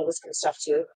eyes and all this kind of stuff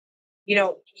too.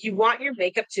 You want your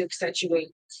makeup to accentuate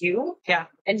you,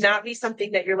 and not be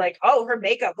something that you're like, oh, her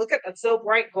makeup, look at it's so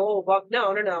bright gold. Well,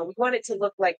 no. We want it to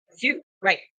look like you,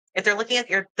 right? If they're looking at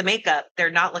the makeup,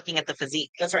 they're not looking at the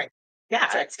physique. That's right. Yeah,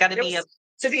 That's right. It's got to be.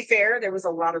 To be fair, there was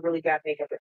a lot of really bad makeup.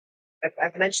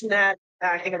 I've mentioned that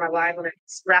I think in my live when I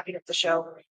was wrapping up the show.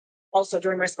 Also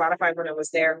during my Spotify when I was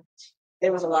there.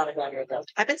 There was a lot of bad makeup.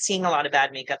 I've been seeing a lot of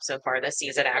bad makeup so far this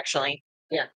season, actually.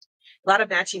 Yeah. A lot of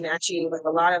matchy, like a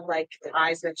lot of like the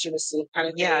eyes that you would see kind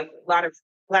of thing. A lot of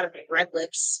red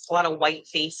lips. A lot of white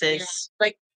faces. Yeah.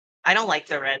 Like I don't like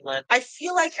the red lip. I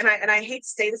feel like and I hate to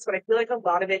say this, but I feel like a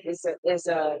lot of it is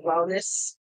a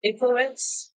wellness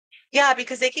influence. Yeah,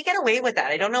 because they can get away with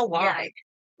that. I don't know why. Yeah.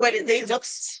 But they look,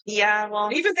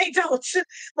 even they don't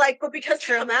but because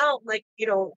they come out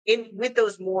in with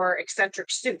those more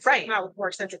eccentric suits, right? Come out with more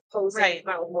eccentric posing, right?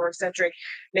 Come out with more eccentric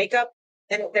makeup,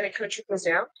 then it kind of trickles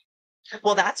down.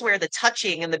 Well, that's where the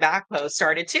touching and the back pose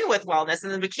started too with wellness,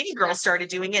 and the Bikini girl started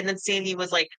doing it, and then Sandy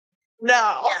was like,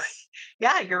 "No,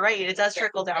 yeah, you're right. It does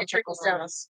trickle down. It trickles down.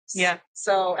 Yeah.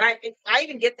 So, and I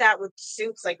even get that with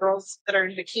suits, like girls that are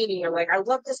in bikini are like, I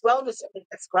love this wellness.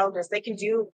 It's wellness. They can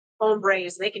do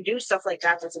ombres, they can do stuff like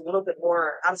that that's a little bit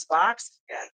more out of the box.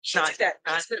 Yeah,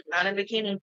 not in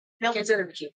bikini. No, can't do it in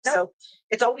bikini. No. So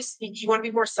it's always you want to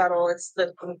be more subtle. It's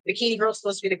the bikini girl's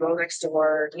supposed to be the girl next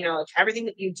door. Everything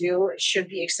that you do should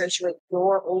be accentuate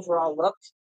your overall look,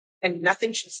 and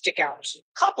nothing should stick out.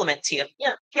 Compliment to you.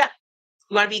 Yeah.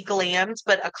 You want to be glammed,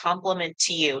 but a compliment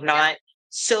to you, not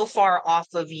so far off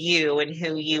of you and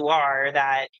who you are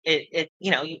that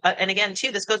and again too,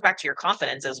 this goes back to your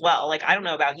confidence as well. Like, I don't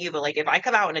know about you, but like if I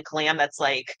come out in a glam that's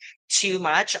like too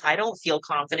much, I don't feel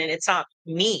confident. It's not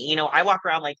me. I walk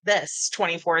around like this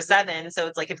 24/7. So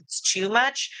it's like, if it's too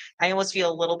much, I almost feel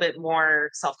a little bit more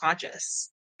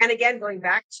self-conscious. And again, going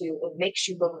back to, it makes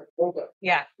you look older.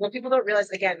 Yeah. What people don't realize,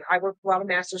 again, I work with a lot of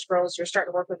master's girls. You're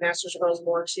starting to work with master's girls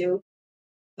more too.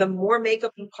 The more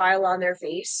makeup you pile on their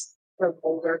face, the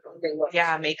older they look.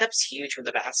 Yeah, makeup's huge for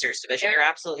the master's division. Yeah. You're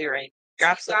absolutely right. You're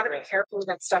absolutely right. Be careful with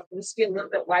that stuff. It needs to be a little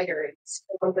bit lighter. It's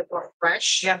a little bit more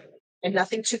fresh. Yeah. And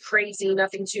nothing too crazy,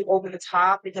 nothing too over the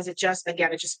top, because it just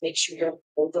makes you look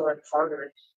older and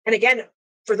harder. And again,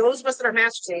 for those of us that are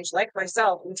master's age, like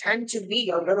myself, we tend to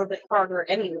be a little bit harder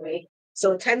anyway.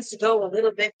 So it tends to go a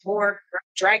little bit more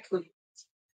drag queen.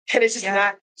 And it's just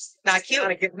not cute.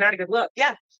 Not a good look.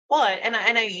 Yeah. Well, and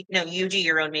I you know you do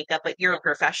your own makeup, but you're a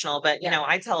professional. But you know,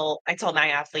 I tell my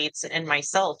athletes and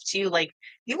myself too, like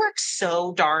you work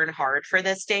so darn hard for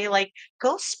this day. Like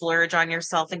go splurge on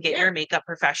yourself and get your makeup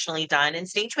professionally done. And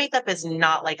stage makeup is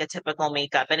not like a typical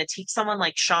makeup. And it takes someone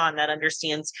like Shawn that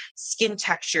understands skin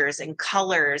textures and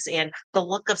colors and the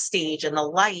look of stage and the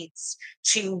lights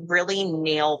to really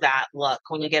nail that look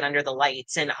when you get under the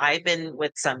lights. And I've been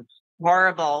with some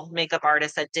horrible makeup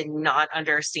artists that did not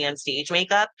understand stage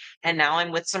makeup, and now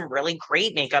I'm with some really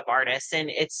great makeup artists,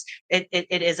 and it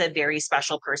is a very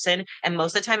special person. And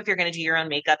most of the time, if you're going to do your own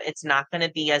makeup, it's not going to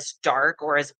be as dark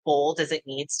or as bold as it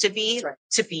needs to be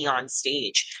to be on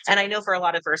stage. And I know for a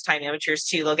lot of first time amateurs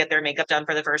too, they'll get their makeup done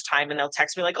for the first time and they'll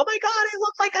text me like, oh my god, I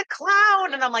look like a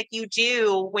clown. And I'm like, you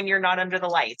do when you're not under the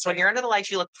lights. When you're under the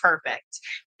lights, you look perfect.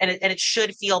 And it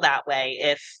should feel that way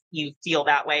if you feel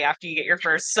that way after you get your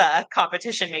first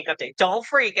competition makeup day. Don't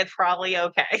freak. It's probably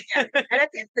okay. And at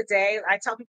the end of the day, I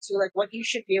tell people too, like what you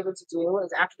should be able to do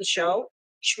is after the show, you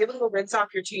should be able to go rinse off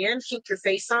your tan, keep your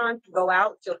face on, go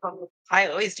out, feel comfortable. I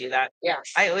always do that. Yeah.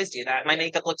 I always do that. My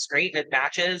makeup looks great and it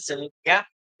matches. And yeah,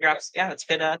 it's a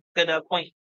good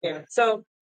point. Yeah. So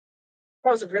that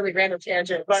was a really random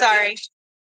tangent. But sorry.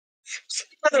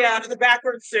 To the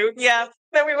backward suit. Yeah.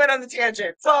 Then we went on the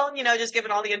tangent. Well, you know, just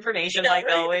giving all the information like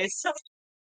always.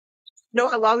 Know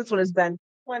how long this one has been?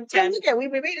 110. Yeah, we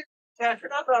made it. Yeah, we're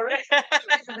not already.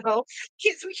 No,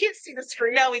 we can't see the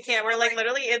screen. No, we can't. We're like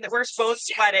literally we're both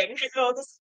sweating.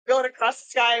 Just going across the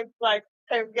sky, like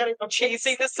I'm getting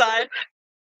chasing the sun.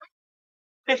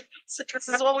 This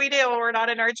is what we do when we're not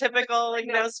in our typical,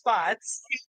 spots.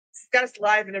 It's got us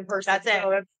live and in person. That's it.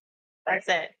 So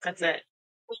That's it.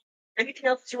 Anything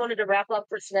else that you wanted to wrap up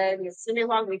for today? It's gonna be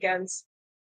long weekends.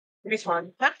 It'll be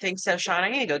fun. I don't think so, Shawn. I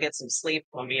need to go get some sleep,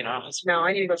 if I'm being honest. No,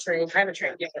 I need to go train. I haven't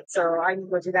trained yet, so I need to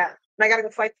go do that. And I gotta go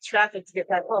fight the traffic to get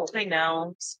back home. I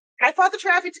know. I fought the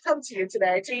traffic to come to you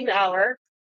today, to an hour.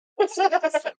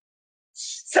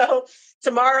 So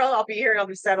tomorrow I'll be here and I'll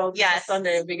be settled. Yes.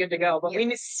 Sunday will be good to go. But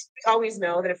we always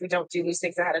know that if we don't do these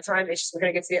things ahead of time, it's just we're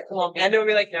gonna get to the long end and we'll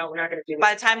be like, no, we're not gonna do this.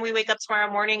 By the time we wake up tomorrow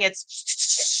morning,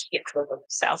 it's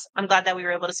south. I'm glad that we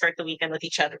were able to start the weekend with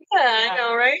each other. Yeah, I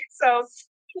know, right? So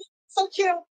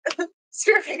cute.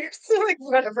 Spear fingers. Like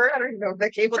whatever. I don't even know if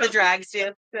that came from the drags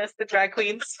do. That's the drag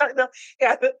queens.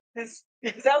 Yeah. Is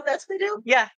that what that's what they do?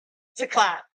 Yeah. To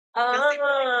clap.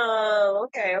 Oh,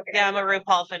 okay. Yeah, I'm a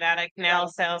RuPaul fanatic now,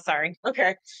 so sorry.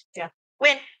 Okay. Yeah.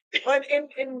 Win. Well,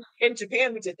 in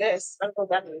Japan we did this. I don't know what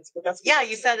that means, but that's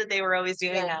you said that they were always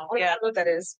doing that. I don't know what that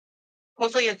is.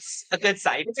 Hopefully it's a good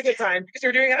sign. It's a good sign because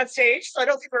we're doing it on stage, so I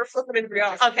don't think we're flipping into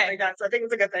reality. Okay. Like that, so I think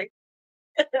it's a good thing.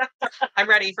 I'm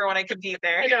ready for when I compete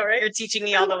there. I know, right? You're teaching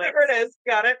me all the way. Whatever it is.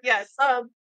 Got it. Yes.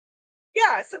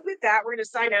 Yeah, so with that, we're going to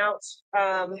sign out.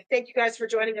 Thank you guys for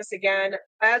joining us again.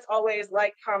 As always,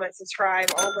 like, comment, subscribe,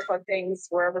 all the fun things,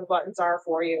 wherever the buttons are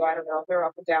for you. I don't know if they're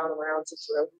up and down, around, to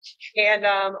through. And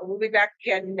we'll be back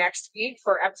again next week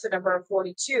for episode number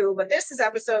 42. But this is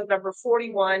episode number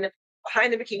 41,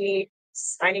 Behind the Bikini,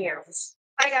 signing out.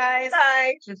 Bye, guys.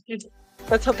 Bye.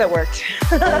 Let's hope that worked.